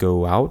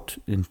go out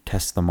and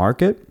test the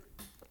market,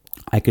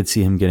 I could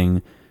see him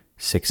getting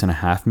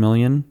 $6.5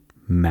 million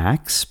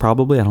max,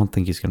 probably. I don't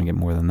think he's going to get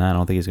more than that. I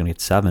don't think he's going to get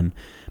 $7 million,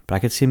 but I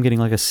could see him getting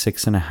like a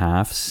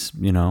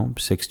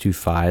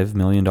 $6.5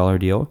 million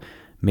deal.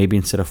 Maybe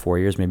instead of 4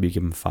 years, maybe you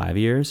give him 5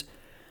 years.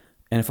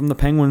 And from the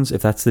Penguins,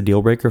 if that's the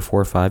deal breaker, 4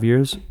 or 5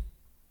 years,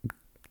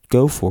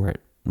 go for it.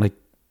 Like,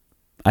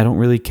 I don't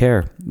really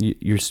care.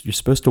 You're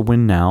supposed to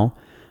win now.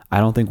 I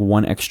don't think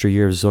one extra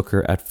year of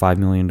Zucker at $5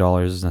 million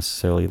is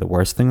necessarily the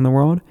worst thing in the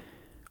world.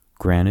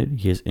 Granted,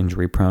 he is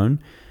injury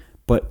prone,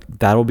 but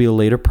that'll be a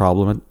later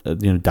problem,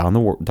 down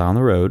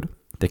the road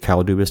that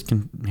Kyle Dubas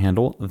can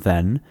handle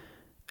then.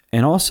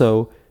 And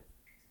also,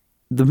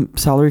 the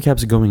salary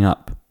cap's going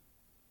up,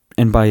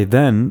 and by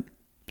then,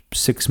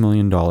 $6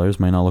 million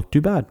might not look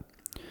too bad.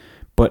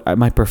 But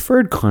my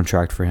preferred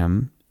contract for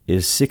him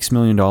is $6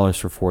 million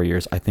for 4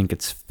 years. I think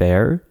it's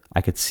fair.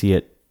 I could see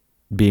it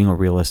being a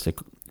realistic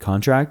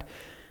contract.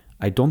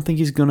 I don't think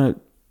he's going to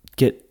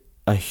get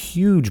a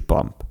huge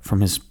bump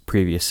from his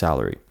previous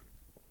salary.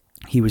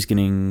 He was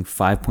getting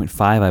 5.5,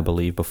 I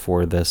believe,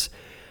 before this.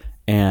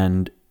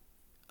 And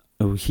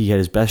he had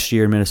his best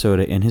year in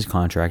Minnesota in his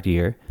contract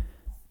year.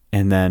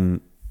 And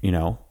then, he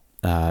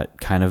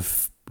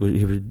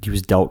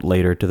was dealt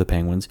later to the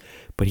Penguins.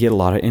 But he had a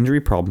lot of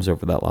injury problems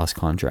over that last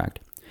contract.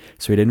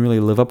 So he didn't really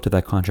live up to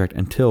that contract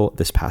until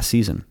this past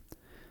season.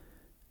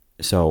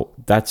 So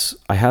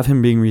I have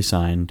him being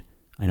re-signed.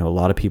 I know a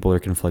lot of people are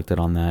conflicted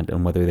on that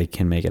and whether they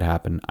can make it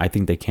happen. I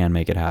think they can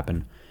make it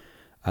happen.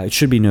 It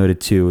should be noted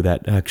too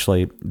that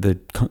actually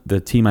the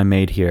team I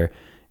made here,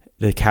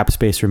 the cap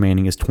space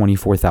remaining is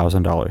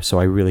 $24,000. So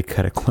I really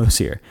cut it close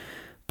here.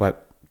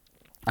 But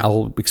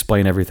I'll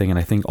explain everything, and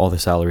I think all the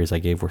salaries I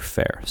gave were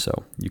fair.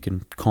 So you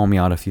can call me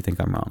out if you think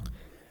I'm wrong.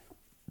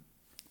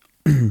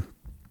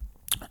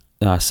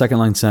 Second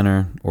line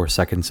center or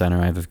second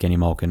center, I have Evgeny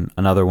Malkin.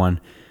 Another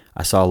one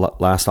I saw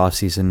last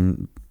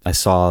offseason. I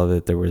saw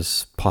that there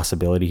was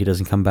possibility he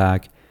doesn't come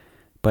back,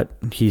 but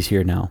he's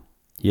here now.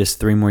 He has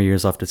 3 more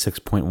years left at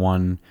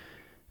 6.1.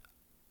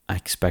 I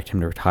expect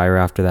him to retire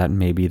after that.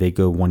 Maybe they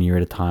go 1 year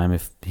at a time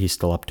if he's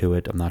still up to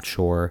it. I'm not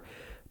sure.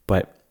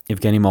 But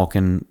Evgeny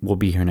Malkin will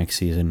be here next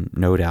season,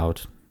 no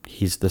doubt.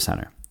 He's the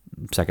center,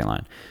 second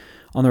line.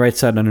 On the right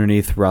side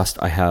underneath Rust,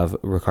 I have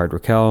Rickard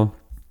Rakell.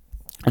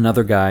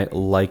 Another guy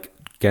like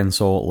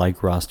Gensel,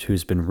 like Rust,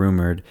 who's been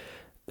rumored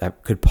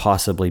that could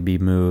possibly be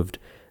moved.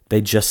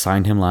 They just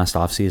signed him last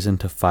offseason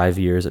to 5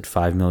 years at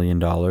 $5 million,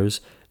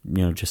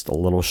 just a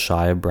little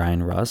shy of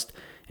Brian Rust.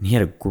 And he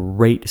had a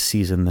great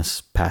season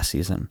this past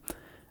season.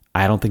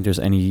 I don't think there's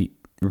any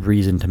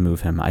reason to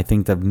move him. I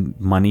think the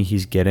money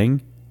he's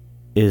getting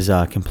is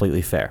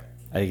completely fair.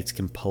 I think it's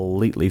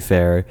completely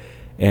fair.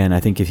 And I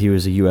think if he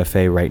was a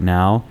UFA right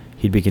now,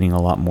 he'd be getting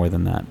a lot more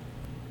than that.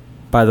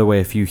 By the way,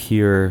 if you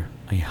hear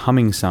a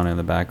humming sound in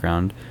the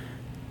background,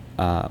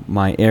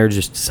 my air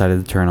just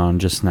decided to turn on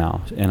just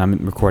now, and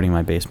I'm recording in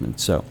my basement.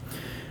 So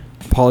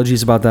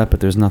apologies about that, but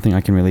there's nothing I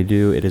can really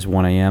do. It is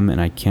 1 a.m.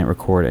 and I can't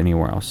record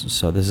anywhere else.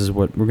 So this is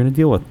what we're going to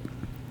deal with.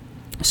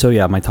 So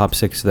yeah, my top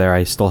 6 there,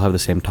 I still have the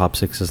same top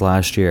 6 as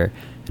last year,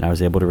 and I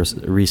was able to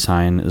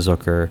re-sign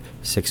Zucker,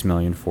 $6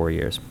 million, 4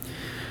 years.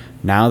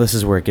 Now this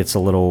is where it gets a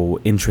little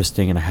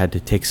interesting, and I had to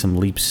take some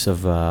leaps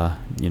of,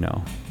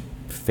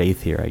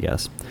 faith here, I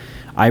guess.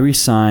 I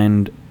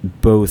re-signed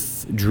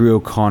both Drew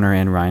O'Connor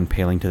and Ryan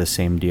Poehling to the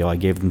same deal. I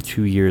gave them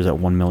 2 years at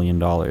 $1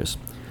 million.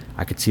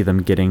 I could see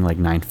them getting like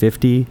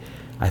 $950.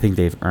 I think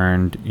they've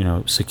earned,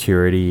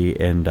 security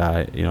and,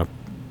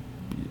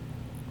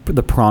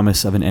 the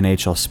promise of an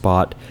NHL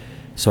spot.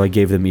 So I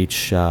gave them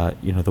each, the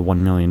 $1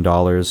 million.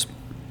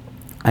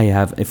 I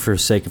have, for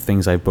sake of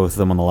things, I have both of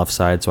them on the left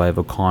side. So I have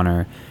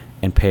O'Connor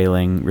and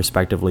Poehling,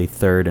 respectively,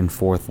 third and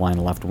fourth line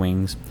left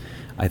wings.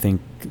 I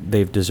think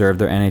they've deserved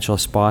their NHL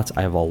spots.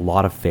 I have a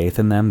lot of faith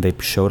in them.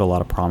 They've showed a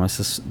lot of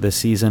promise this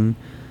season,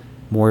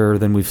 more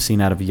than we've seen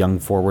out of young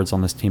forwards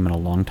on this team in a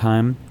long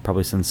time,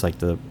 probably since like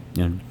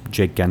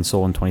Jake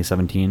Gensel in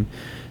 2017.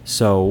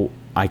 So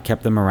I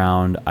kept them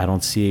around. I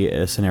don't see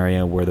a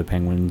scenario where the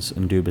Penguins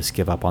and Dubas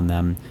give up on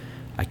them.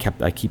 I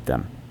keep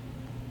them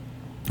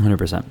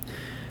 100%.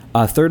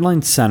 Third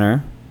line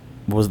center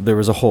there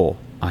was a hole.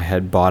 I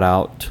had bought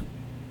out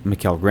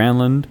Mikael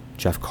Granlund.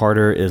 Jeff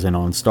Carter is a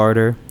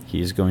non-starter.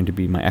 He's going to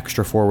be my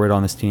extra forward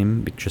on this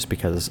team just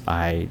because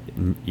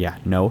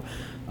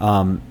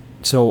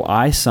so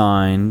I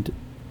signed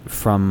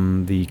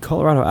from the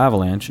Colorado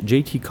Avalanche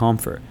JT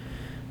Compher.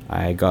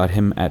 I got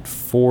him at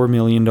 $4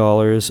 million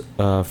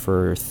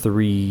for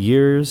 3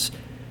 years.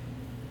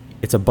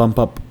 It's a bump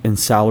up in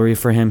salary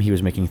for him. He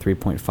was making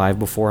 3.5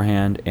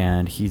 beforehand,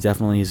 and he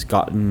definitely has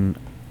gotten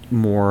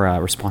more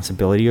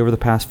responsibility over the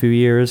past few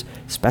years,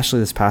 especially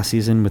this past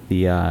season with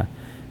the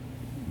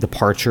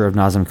departure of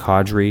Nazem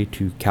Kadri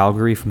to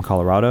Calgary from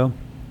Colorado.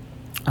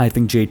 I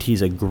think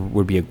JT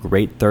would be a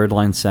great third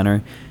line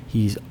center.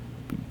 He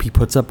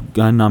puts up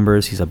gun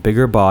numbers. He's a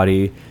bigger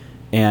body,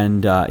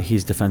 and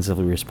he's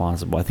defensively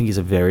responsible. I think he's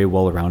a very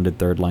well-rounded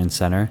third line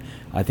center.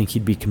 I think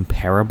he'd be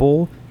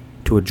comparable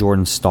to a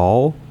Jordan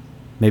Staal,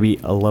 maybe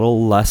a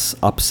little less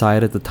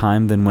upside at the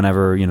time than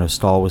whenever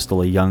Staal was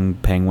still a young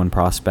Penguin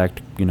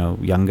prospect,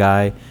 young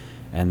guy,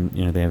 and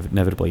they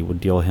inevitably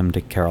would deal him to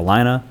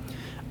Carolina.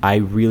 I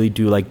really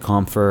do like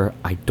Compher.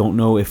 I don't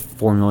know if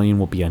 $4 million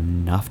will be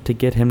enough to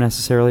get him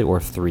necessarily, or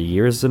if 3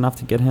 years is enough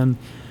to get him.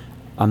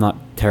 I'm not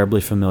terribly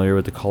familiar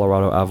with the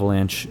Colorado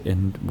Avalanche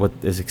and what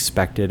is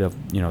expected of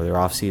their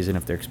offseason,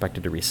 if they're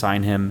expected to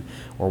re-sign him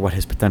or what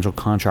his potential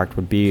contract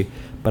would be.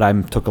 But I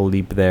took a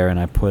leap there and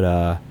I put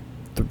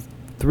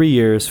 3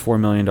 years, $4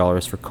 million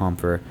for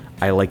Compher.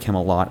 I like him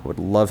a lot. Would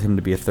love him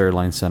to be a third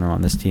line center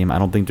on this team. I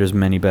don't think there's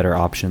many better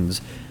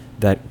options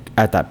that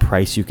at that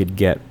price you could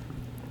get.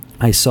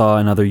 I saw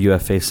another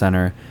UFA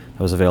center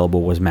that was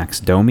available was Max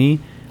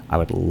Domi. I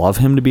would love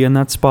him to be in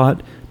that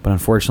spot, but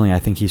unfortunately I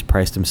think he's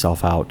priced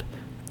himself out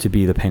to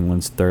be the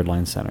Penguins' third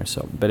line center.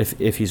 But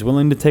if he's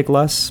willing to take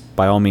less,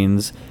 by all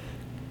means,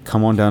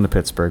 come on down to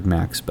Pittsburgh,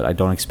 Max, but I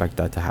don't expect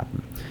that to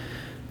happen.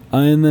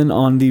 And then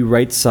on the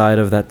right side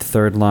of that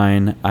third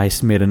line, I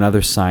made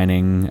another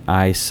signing.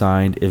 I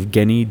signed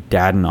Evgeny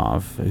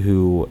Dadonov,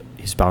 who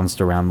he's bounced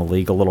around the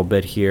league a little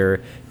bit here.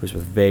 He was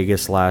with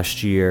Vegas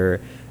last year.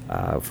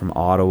 From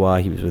Ottawa.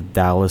 He was with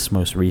Dallas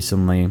most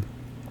recently.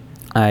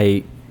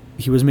 He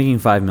was making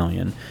 $5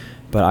 million,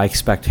 but I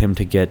expect him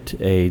to get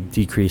a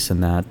decrease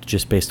in that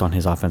just based on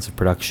his offensive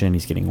production.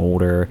 He's getting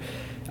older.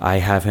 I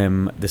have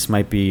him. This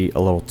might be a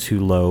little too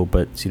low,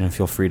 but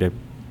feel free to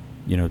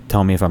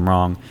tell me if I'm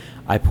wrong.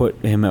 I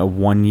put him a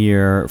 1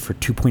 year for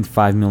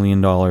 $2.5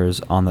 million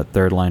on the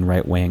third line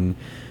right wing.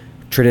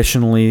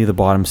 Traditionally, the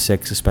bottom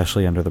six,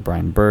 especially under the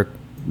Brian Burke,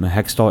 the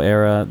Hextall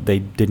era, they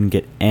didn't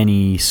get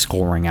any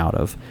scoring out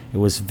of. It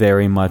was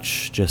very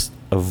much just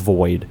a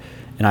void.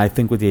 And I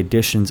think with the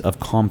additions of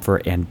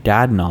Comfer and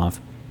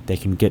Dadonov, they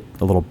can get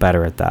a little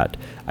better at that.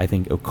 I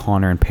think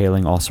O'Connor and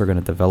Poehling also are going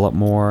to develop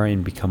more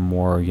and become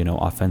more,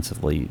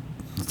 offensively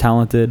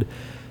talented.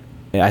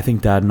 I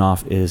think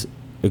Dadonov is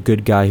a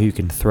good guy who you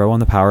can throw on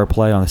the power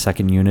play on the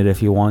second unit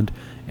if you want,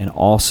 and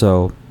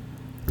also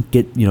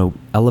get,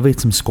 elevate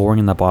some scoring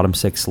in the bottom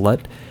six.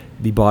 Let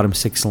the bottom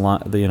six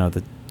line,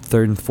 the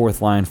third and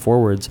fourth line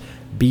forwards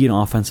be an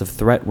offensive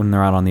threat when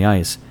they're out on the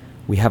ice.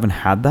 We haven't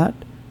had that,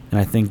 and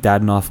I think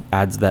Dadonov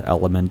adds that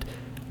element.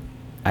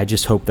 I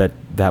just hope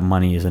that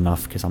money is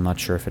enough, because I'm not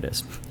sure if it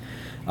is.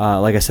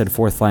 Like I said,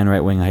 fourth line right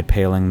wing, I had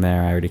Poehling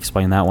there. I already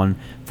explained that one.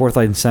 Fourth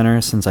line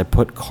center, since I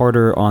put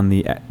Carter on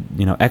the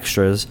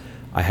extras,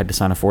 I had to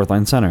sign a fourth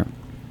line center.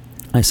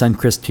 I signed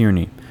Chris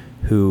Tierney,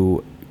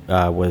 who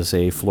was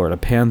a Florida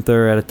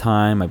Panther at a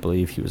time. I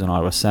believe he was an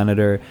Ottawa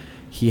Senator.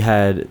 He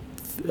had,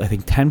 I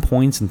think, 10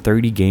 points in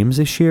 30 games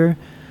this year,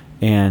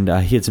 and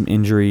he had some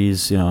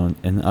injuries,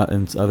 and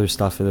other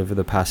stuff over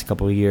the past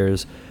couple of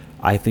years.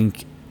 I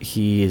think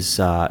he's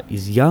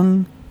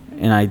young,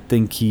 and I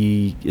think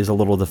he is a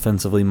little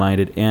defensively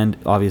minded, and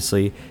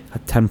obviously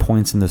 10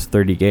 points in those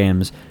 30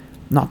 games,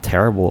 not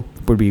terrible.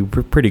 Would be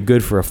pretty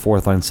good for a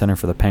fourth line center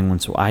for the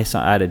Penguins. So I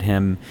added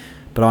him,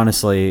 but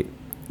honestly,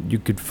 you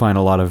could find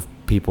a lot of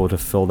people to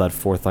fill that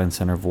fourth line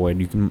center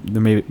void.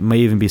 There may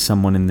even be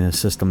someone in the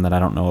system that I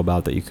don't know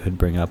about that you could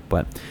bring up,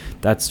 but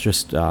that's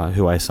just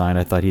who I signed.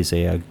 I thought he's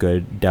a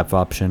good depth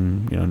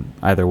option,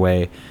 either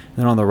way.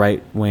 Then on the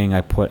right wing,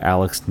 I put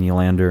Alex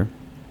Nylander,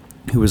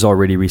 who was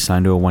already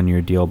re-signed to a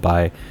 1-year deal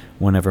by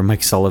whenever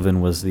Mike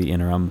Sullivan was the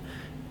interim.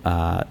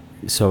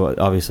 So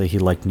obviously he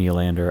liked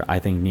Nylander. I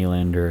think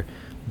Nylander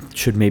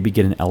should maybe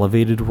get an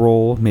elevated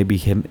role. Maybe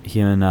him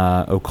and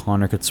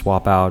O'Connor could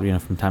swap out,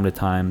 from time to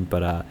time.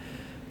 But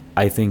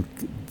I think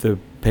the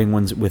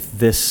Penguins, with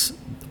this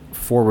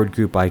forward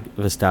group I've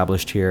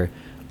established here,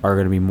 are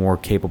going to be more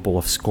capable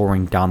of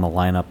scoring down the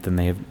lineup than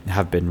they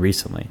have been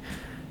recently.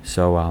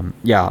 So, I'm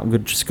going to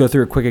just go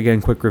through a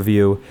quick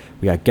review.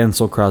 We got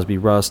Gensel, Crosby,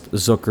 Rust,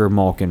 Zucker,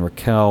 Malkin,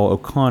 Raquel,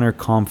 O'Connor,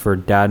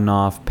 Comfort,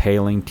 Dadonov,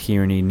 Poehling,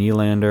 Tierney,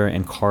 Nylander,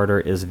 and Carter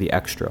is the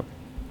extra.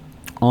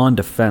 On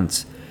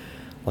defense,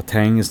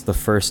 Letang is the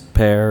first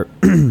pair.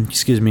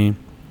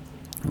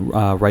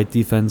 Right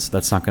defense,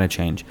 that's not going to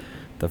change.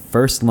 The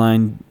first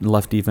line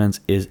left defense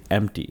is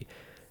empty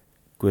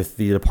with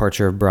the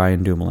departure of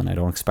Brian Dumoulin. I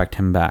don't expect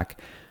him back.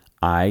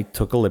 I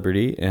took a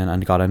liberty and I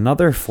got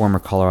another former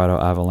Colorado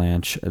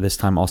Avalanche, this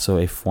time also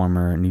a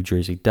former New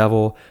Jersey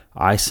Devil.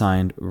 I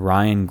signed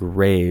Ryan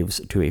Graves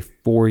to a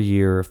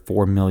 4-year,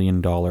 $4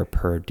 million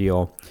per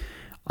deal.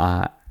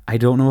 I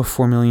don't know if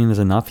 $4 million is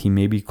enough. He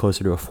may be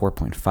closer to a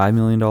 $4.5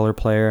 million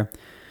player,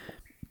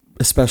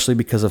 especially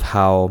because of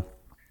how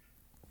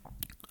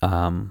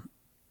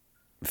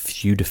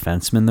few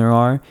defensemen there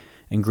are.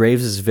 And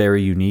Graves is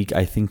very unique.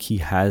 I think he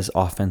has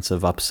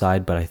offensive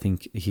upside, but I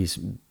think he's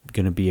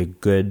going to be a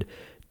good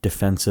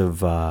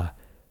defensive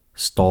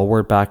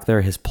stalwart back there.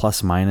 His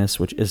plus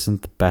minus, which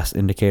isn't the best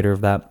indicator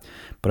of that,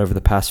 but over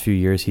the past few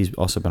years, he's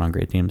also been on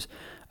great teams.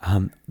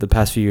 The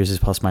past few years, his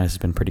plus minus has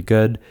been pretty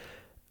good.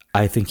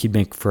 I think he'd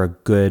make for a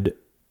good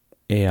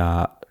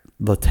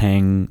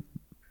Letang,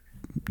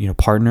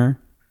 partner.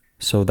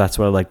 So that's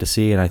what I'd like to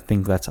see, and I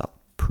think that's a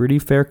pretty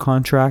fair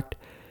contract.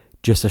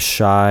 Just a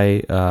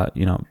shy,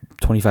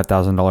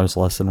 $25,000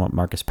 less than what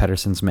Marcus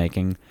Pettersson's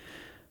making.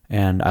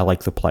 And I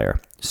like the player.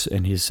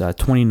 And he's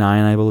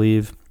 29, I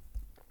believe.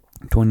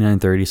 29,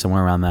 30,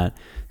 somewhere around that.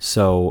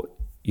 So,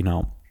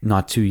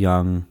 not too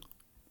young,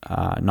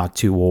 not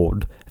too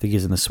old. I think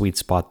he's in the sweet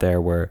spot there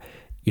where,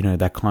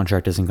 that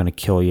contract isn't going to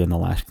kill you in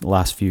the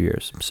last few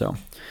years. So,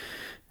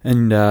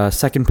 and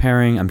second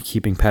pairing, I'm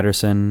keeping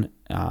Pettersson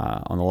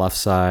on the left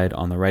side.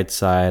 On the right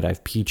side, I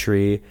have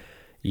Petrie.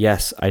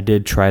 Yes, I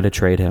did try to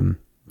trade him.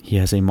 He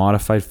has a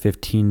modified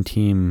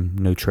 15-team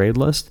no-trade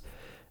list,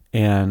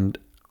 and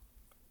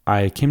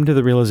I came to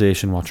the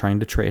realization while trying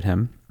to trade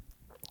him,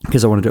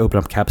 because I wanted to open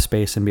up cap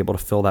space and be able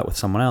to fill that with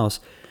someone else,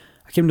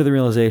 I came to the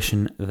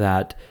realization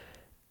that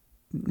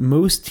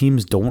most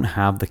teams don't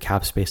have the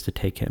cap space to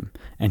take him,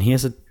 and he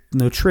has a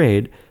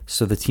no-trade,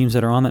 so the teams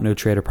that are on that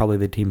no-trade are probably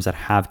the teams that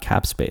have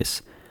cap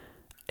space.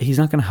 He's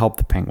not going to help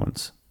the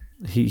Penguins.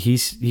 He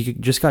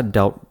just got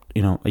dealt,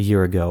 a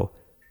year ago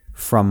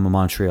from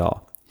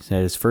Montreal. He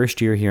had his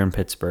first year here in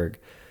Pittsburgh. It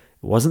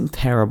wasn't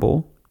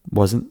terrible.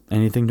 Wasn't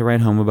anything to write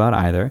home about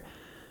either.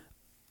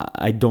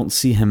 I don't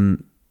see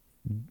him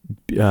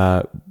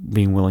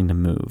being willing to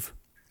move.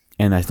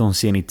 And I don't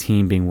see any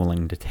team being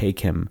willing to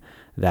take him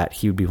that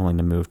he would be willing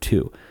to move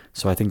to.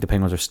 So I think the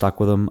Penguins are stuck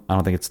with him. I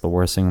don't think it's the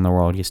worst thing in the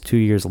world. He has 2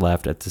 years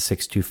left at the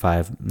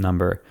 6.25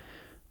 number.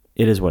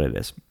 It is what it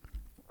is.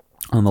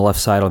 On the left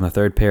side, on the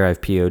third pair, I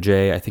have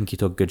POJ. I think he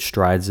took good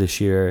strides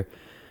this year.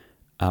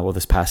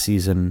 This past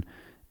season,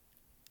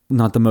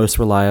 not the most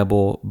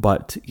reliable,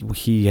 but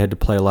he had to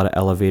play a lot of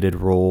elevated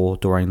role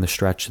during the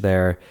stretch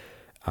there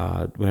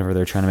whenever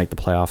they're trying to make the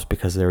playoffs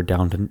because they were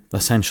down to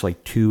essentially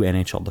 2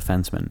 NHL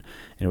defensemen.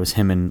 And it was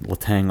him and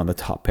Letang on the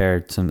top pair,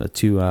 the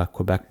 2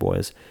 Quebec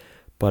boys.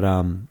 But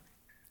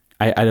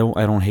I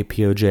don't hate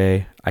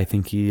POJ. I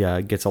think he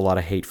gets a lot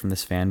of hate from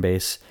this fan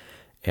base,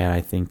 and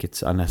I think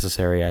it's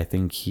unnecessary. I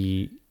think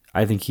he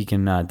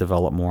can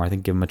develop more. I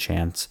think give him a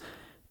chance,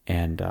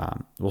 and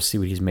we'll see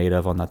what he's made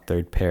of on that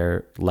third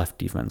pair left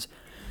defense.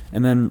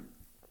 And then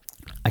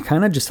I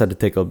kind of just had to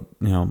take a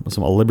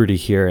liberty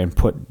here and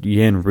put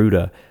Jan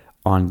Ruda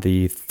on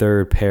the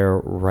third pair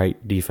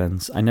right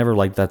defense. I never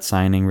liked that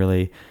signing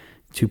really.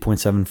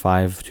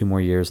 2.75, 2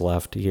 more years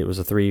left. It was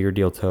a 3-year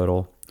deal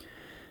total,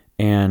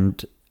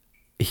 and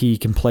he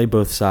can play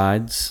both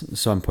sides.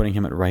 So I'm putting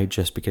him at right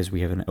just because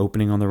we have an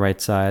opening on the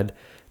right side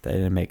that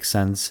it makes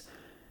sense.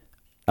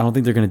 I don't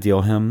think they're going to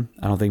deal him.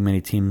 I don't think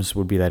many teams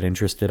would be that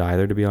interested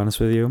either, to be honest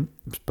with you.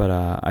 But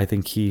I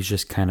think he's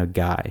just kind of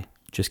guy,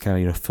 just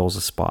kind of fills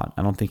a spot.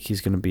 I don't think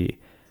he's going to be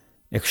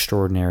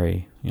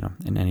extraordinary,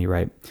 in any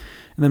right.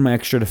 And then my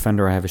extra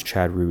defender I have is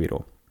Chad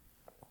Ruhwedel.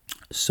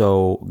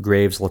 So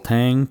Graves,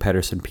 Letang,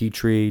 Pedersen,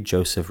 Petrie,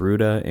 Joseph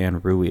Ruda,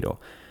 and Ruhwedel.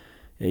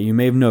 You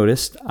may have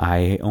noticed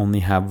I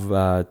only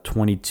have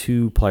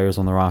 22 players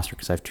on the roster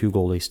because I have 2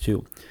 goalies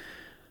too.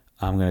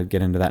 I'm going to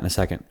get into that in a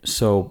second.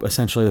 So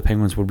essentially the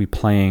Penguins would be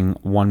playing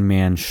one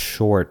man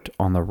short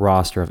on the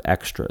roster of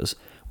extras,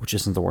 which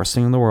isn't the worst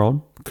thing in the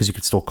world because you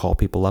could still call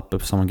people up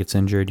if someone gets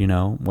injured,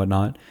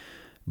 whatnot.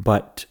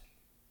 But,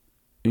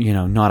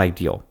 not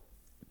ideal.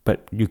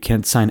 But you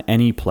can't sign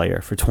any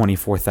player for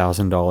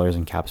 $24,000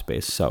 in cap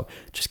space. So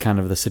just kind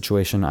of the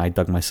situation I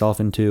dug myself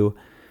into.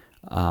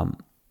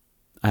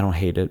 I don't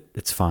hate it.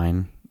 It's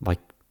fine. Like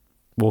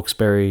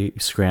Wilkes-Barre,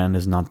 Scranton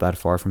is not that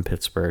far from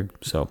Pittsburgh.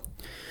 So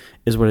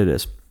is what it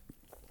is.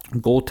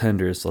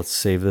 Goaltenders, let's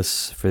save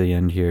this for the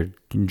end here.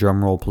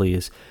 Drum roll,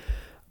 please.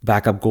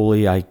 Backup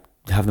goalie, I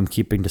have them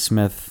keeping to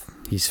Smith.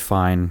 He's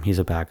fine. He's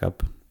a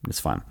backup. It's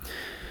fine.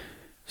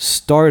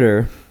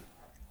 Starter,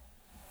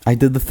 I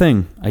did the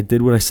thing. I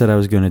did what I said I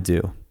was going to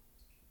do.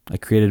 I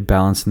created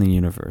balance in the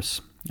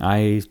universe.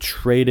 I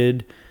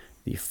traded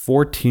the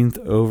 14th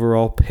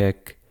overall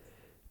pick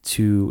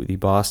to the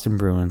Boston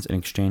Bruins in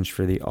exchange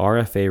for the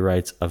RFA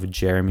rights of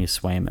Jeremy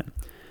Swayman.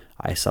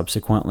 I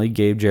subsequently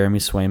gave Jeremy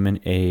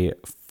Swayman a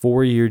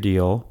 4-year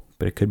deal,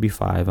 but it could be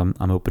 5. I'm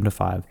open to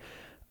 5,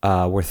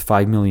 worth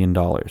 $5 million.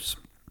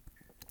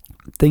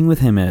 Thing with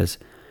him is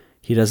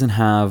he doesn't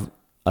have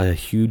a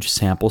huge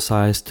sample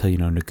size to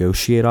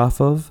negotiate off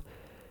of.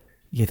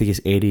 I think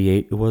it's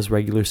 88 it was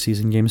regular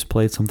season games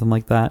played, something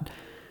like that.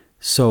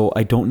 So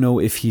I don't know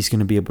if he's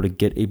going to be able to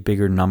get a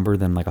bigger number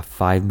than like a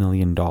 $5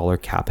 million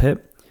cap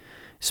hit.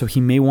 So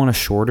he may want a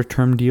shorter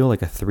term deal,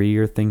 like a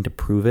 3-year thing to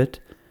prove it.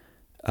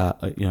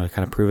 Kind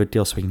of prove it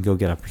deal so he can go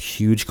get a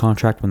huge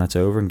contract when that's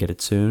over and get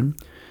it soon.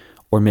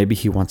 Or maybe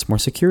he wants more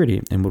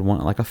security and would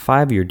want like a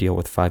 5-year deal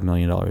with $5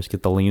 million.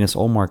 Get the Linus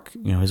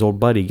Ullmark, his old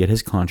buddy, get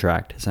his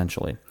contract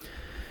essentially.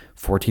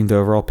 14th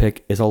overall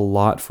pick is a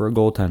lot for a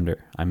goaltender.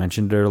 I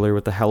mentioned it earlier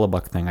with the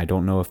Hellebuck thing. I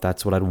don't know if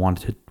that's what I'd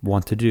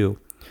want to do.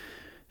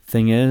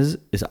 Thing is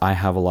I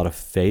have a lot of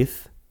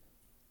faith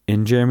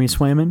in Jeremy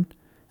Swayman.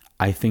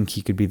 I think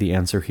he could be the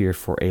answer here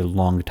for a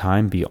long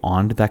time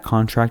beyond that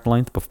contract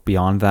length, but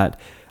beyond that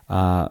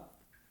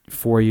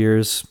 4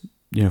 years,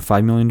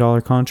 $5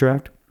 million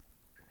contract.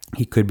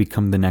 He could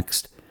become the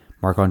next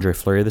Marc-Andre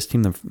Fleury of this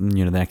team,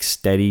 the next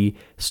steady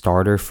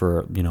starter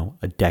for,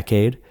 a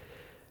decade.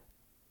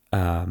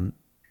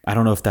 I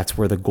don't know if that's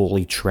where the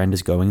goalie trend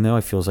is going, though.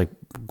 It feels like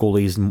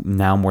goalies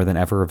now more than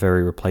ever are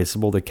very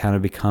replaceable. They kind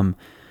of become,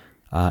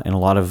 in a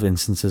lot of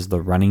instances, the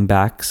running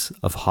backs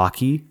of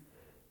hockey,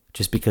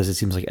 just because it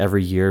seems like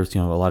every year, a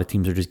lot of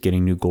teams are just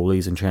getting new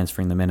goalies and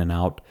transferring them in and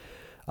out.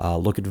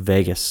 Look at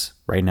Vegas.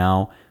 Right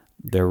now,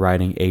 they're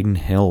riding Aiden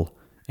Hill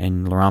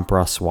and Laurent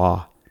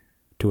Brossoit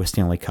to a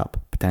Stanley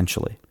Cup,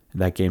 potentially.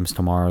 That game's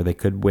tomorrow. They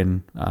could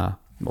win, I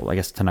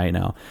guess tonight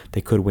now.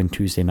 They could win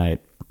Tuesday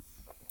night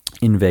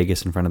in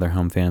Vegas in front of their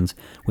home fans,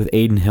 with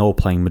Aiden Hill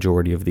playing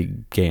majority of the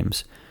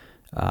games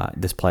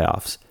this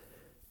playoffs.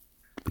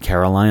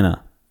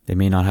 Carolina, they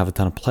may not have a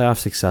ton of playoff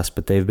success,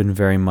 but they've been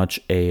very much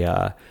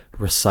a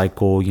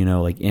recycle,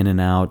 like in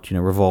and out,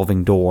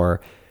 revolving door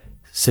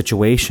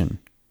situation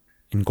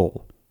in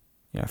goal.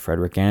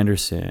 Frederik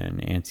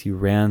Andersen, Antti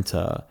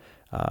Ranta,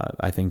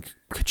 I think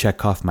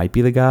Kochetkov might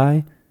be the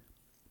guy,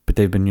 but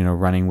they've been,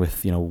 running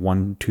with,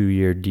 1-2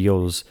 year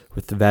deals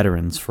with the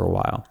veterans for a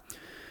while.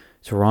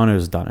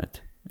 Toronto's done it,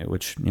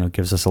 which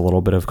gives us a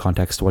little bit of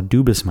context to what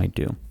Dubas might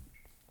do.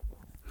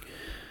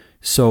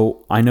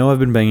 So I know I've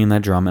been banging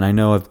that drum, and I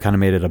know I've kind of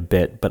made it a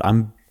bit, but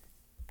I'm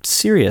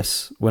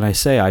serious when I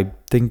say I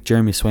think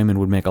Jeremy Swayman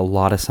would make a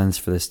lot of sense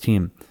for this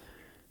team.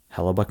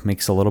 Hellebuck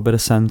makes a little bit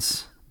of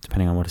sense,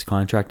 depending on what his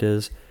contract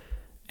is.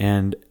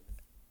 And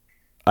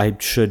I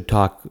should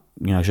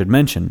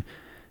mention,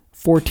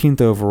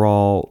 14th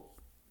overall,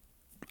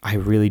 I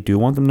really do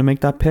want them to make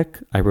that pick.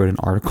 I wrote an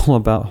article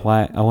about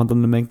why I want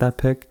them to make that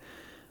pick.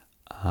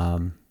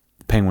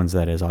 Penguins,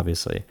 that is,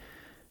 obviously.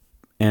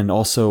 And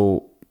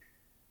also,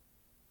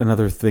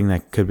 another thing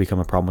that could become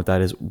a problem with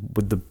that is,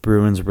 would the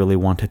Bruins really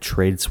want to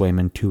trade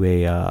Swayman to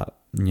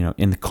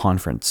in the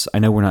conference? I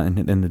know we're not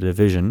in the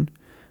division.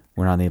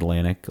 We're not in the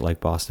Atlantic like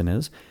Boston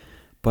is.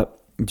 But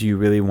do you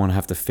really want to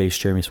have to face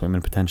Jeremy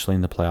Swayman potentially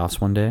in the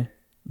playoffs one day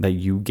that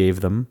you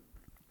gave them?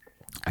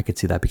 I could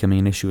see that becoming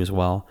an issue as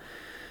well.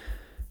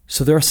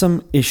 So there are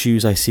some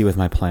issues I see with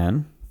my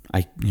plan.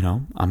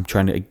 I'm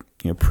trying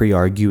to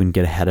pre-argue and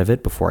get ahead of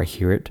it before I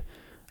hear it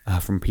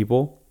from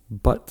people.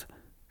 But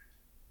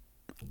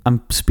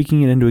I'm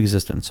speaking it into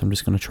existence. I'm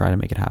just going to try to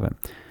make it happen.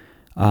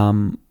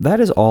 That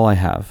is all I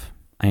have.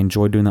 I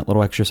enjoyed doing that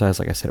little exercise.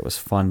 Like I said, it was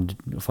fun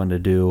to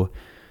do.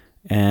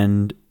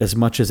 And as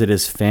much as it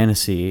is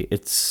fantasy,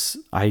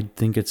 I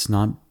think it's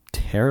not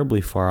terribly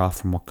far off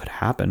from what could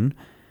happen.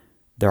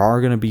 There are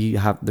going to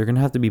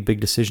have to be big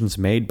decisions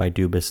made by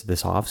Dubas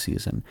this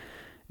offseason.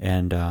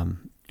 And,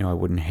 I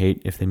wouldn't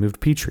hate if they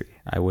moved Petrie.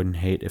 I wouldn't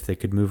hate if they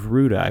could move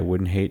Ruda. I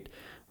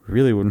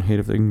really wouldn't hate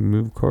if they could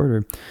move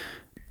Carter.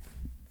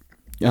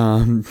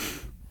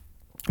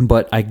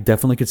 But I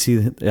definitely could see,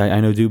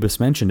 I know Dubas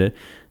mentioned it,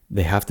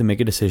 they have to make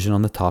a decision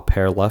on the top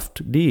pair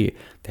left D.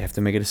 They have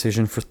to make a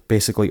decision for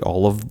basically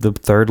all of the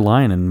third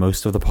line and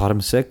most of the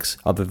bottom six,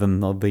 other than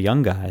the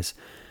young guys.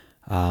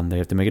 They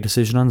have to make a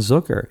decision on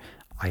Zucker.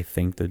 I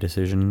think the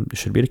decision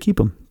should be to keep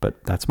him,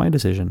 but that's my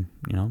decision.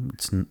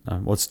 It's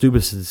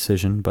Dubas'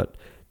 decision, but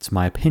it's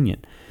my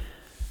opinion.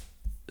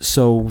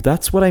 So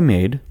that's what I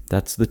made.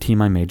 That's the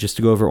team I made. Just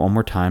to go over it one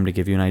more time to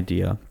give you an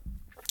idea.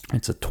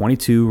 It's a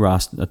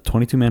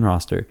 22-man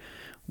roster.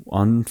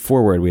 On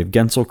forward, we have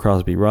Gensel,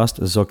 Crosby, Rust,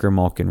 Zucker,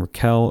 Malkin,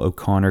 Raquel,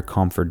 O'Connor,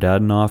 Comfort,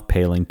 Dadonov,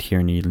 Paling,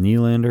 Tierney,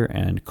 Nylander,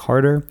 and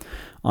Carter.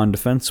 On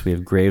defense, we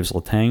have Graves,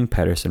 Letang,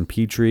 Pettersson,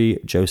 Petrie,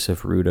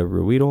 Joseph, Ruda,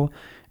 Ruedel,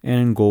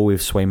 and in goal, we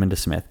have Swayman to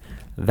Smith.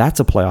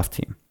 That's a playoff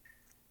team.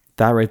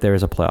 That right there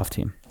is a playoff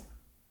team.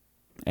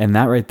 And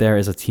that right there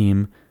is a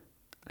team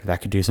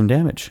that could do some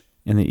damage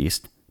in the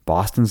East.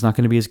 Boston's not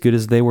going to be as good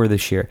as they were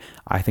this year.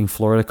 I think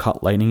Florida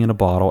caught lightning in a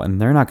bottle, and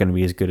they're not going to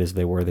be as good as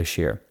they were this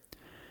year.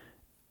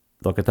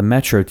 Look at the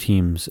Metro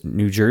teams.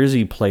 New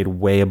Jersey played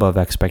way above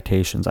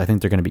expectations. I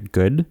think they're going to be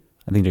good.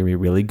 I think they're going to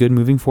be really good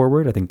moving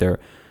forward. I think they're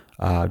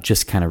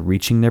just kind of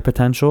reaching their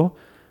potential,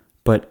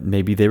 but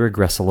maybe they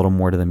regress a little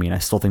more to the mean. I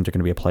still think they're going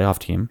to be a playoff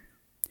team.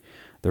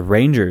 The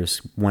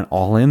Rangers went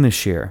all in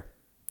this year.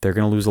 They're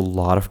going to lose a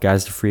lot of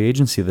guys to free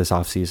agency this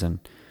offseason.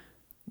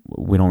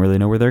 We don't really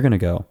know where they're going to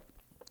go.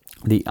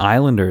 The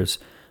Islanders,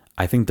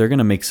 I think they're going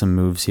to make some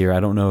moves here. I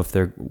don't know if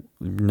they're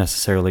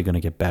necessarily going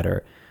to get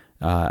better.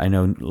 I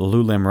know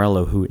Lou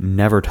Lamoriello, who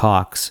never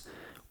talks,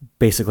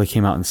 basically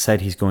came out and said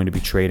he's going to be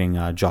trading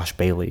Josh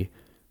Bailey.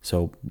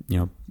 So,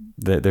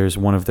 there's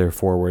one of their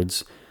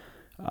forwards.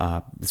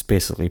 It's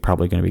basically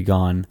probably going to be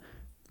gone,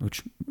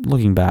 which,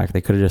 looking back,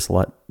 they could have just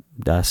let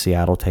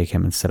Seattle take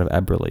him instead of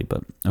Eberle,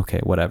 but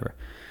okay, whatever.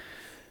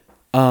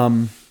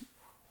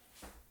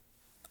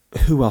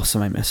 Who else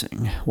am I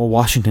missing? Well,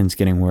 Washington's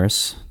getting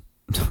worse.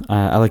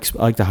 I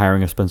like the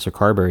hiring of Spencer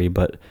Carberry,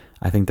 but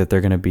I think that they're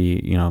going to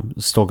be,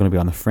 still going to be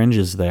on the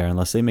fringes there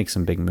unless they make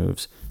some big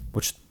moves,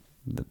 which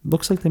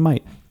looks like they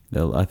might.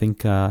 I think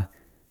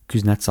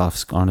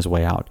Kuznetsov's on his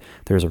way out.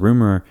 There's a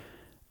rumor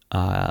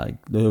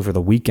over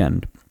the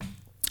weekend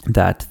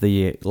that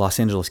the Los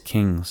Angeles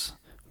Kings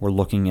were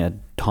looking at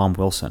Tom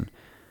Wilson.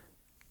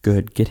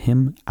 Good. Get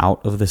him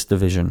out of this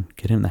division.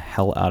 Get him the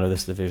hell out of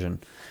this division.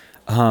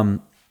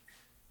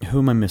 Who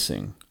am I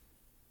missing?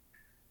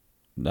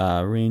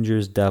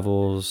 Rangers,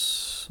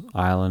 Devils,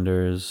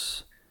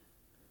 Islanders.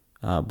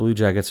 Blue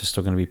Jackets are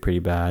still going to be pretty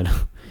bad.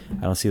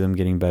 I don't see them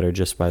getting better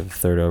just by the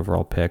third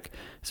overall pick.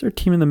 Is there a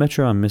team in the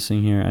Metro I'm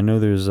missing here? I know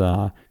there's...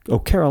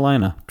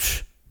 Carolina.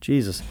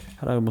 Jesus.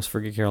 How did I almost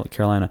forget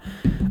Carolina?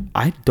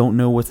 I don't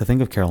know what to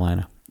think of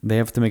Carolina. They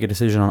have to make a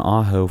decision on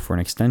Aho for an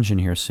extension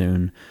here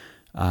soon,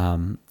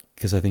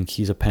 because I think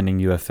he's a pending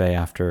UFA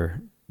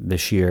after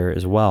this year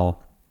as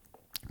well.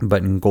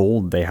 But in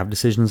gold, they have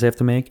decisions they have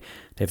to make.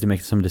 They have to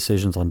make some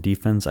decisions on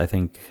defense. I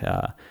think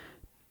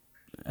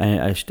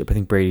I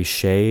think Brady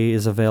Shea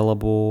is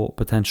available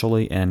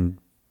potentially, and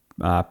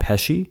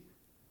Pesci,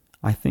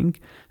 I think.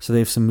 So they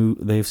have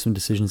some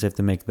decisions they have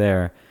to make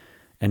there,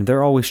 and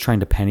they're always trying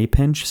to penny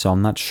pinch. So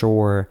I'm not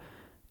sure,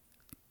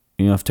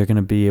 if they're going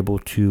to be able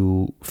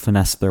to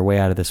finesse their way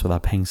out of this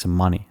without paying some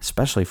money,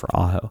 especially for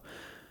Aho.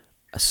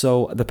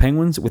 So the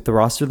Penguins, with the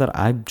roster that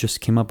I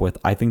just came up with,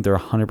 I think they're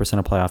 100%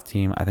 a playoff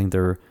team. I think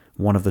they're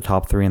one of the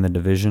top three in the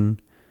division,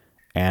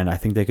 and I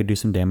think they could do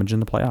some damage in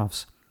the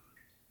playoffs.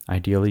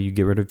 Ideally, you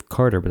get rid of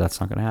Carter, but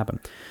that's not going to happen.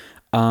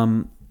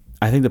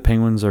 I think the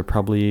Penguins are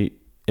probably,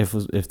 if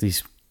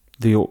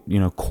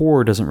the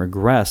core doesn't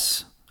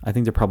regress, I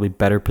think they're probably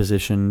better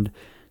positioned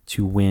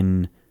to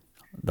win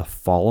the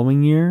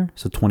following year,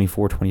 so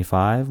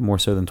 24-25, more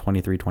so than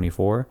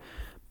 23-24.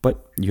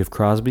 But you have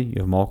Crosby, you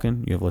have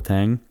Malkin, you have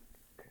Letang.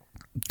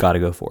 Got to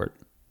go for it.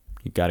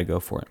 You got to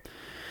go for it.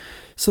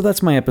 So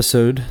that's my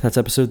episode. That's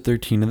episode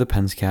 13 of the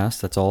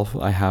Penscast. That's all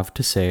I have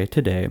to say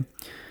today.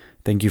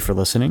 Thank you for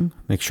listening.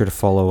 Make sure to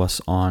follow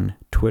us on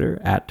Twitter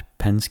at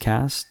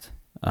PensCast,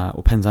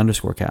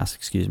 Pens_cast,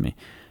 excuse me,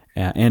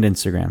 and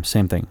Instagram.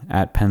 Same thing,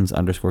 at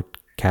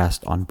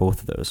Pens_cast on both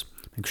of those.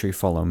 Make sure you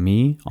follow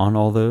me on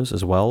all those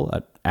as well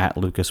at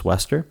Lucas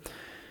Wester.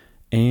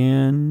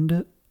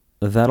 And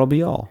that'll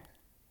be all.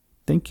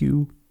 Thank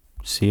you.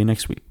 See you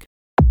next week.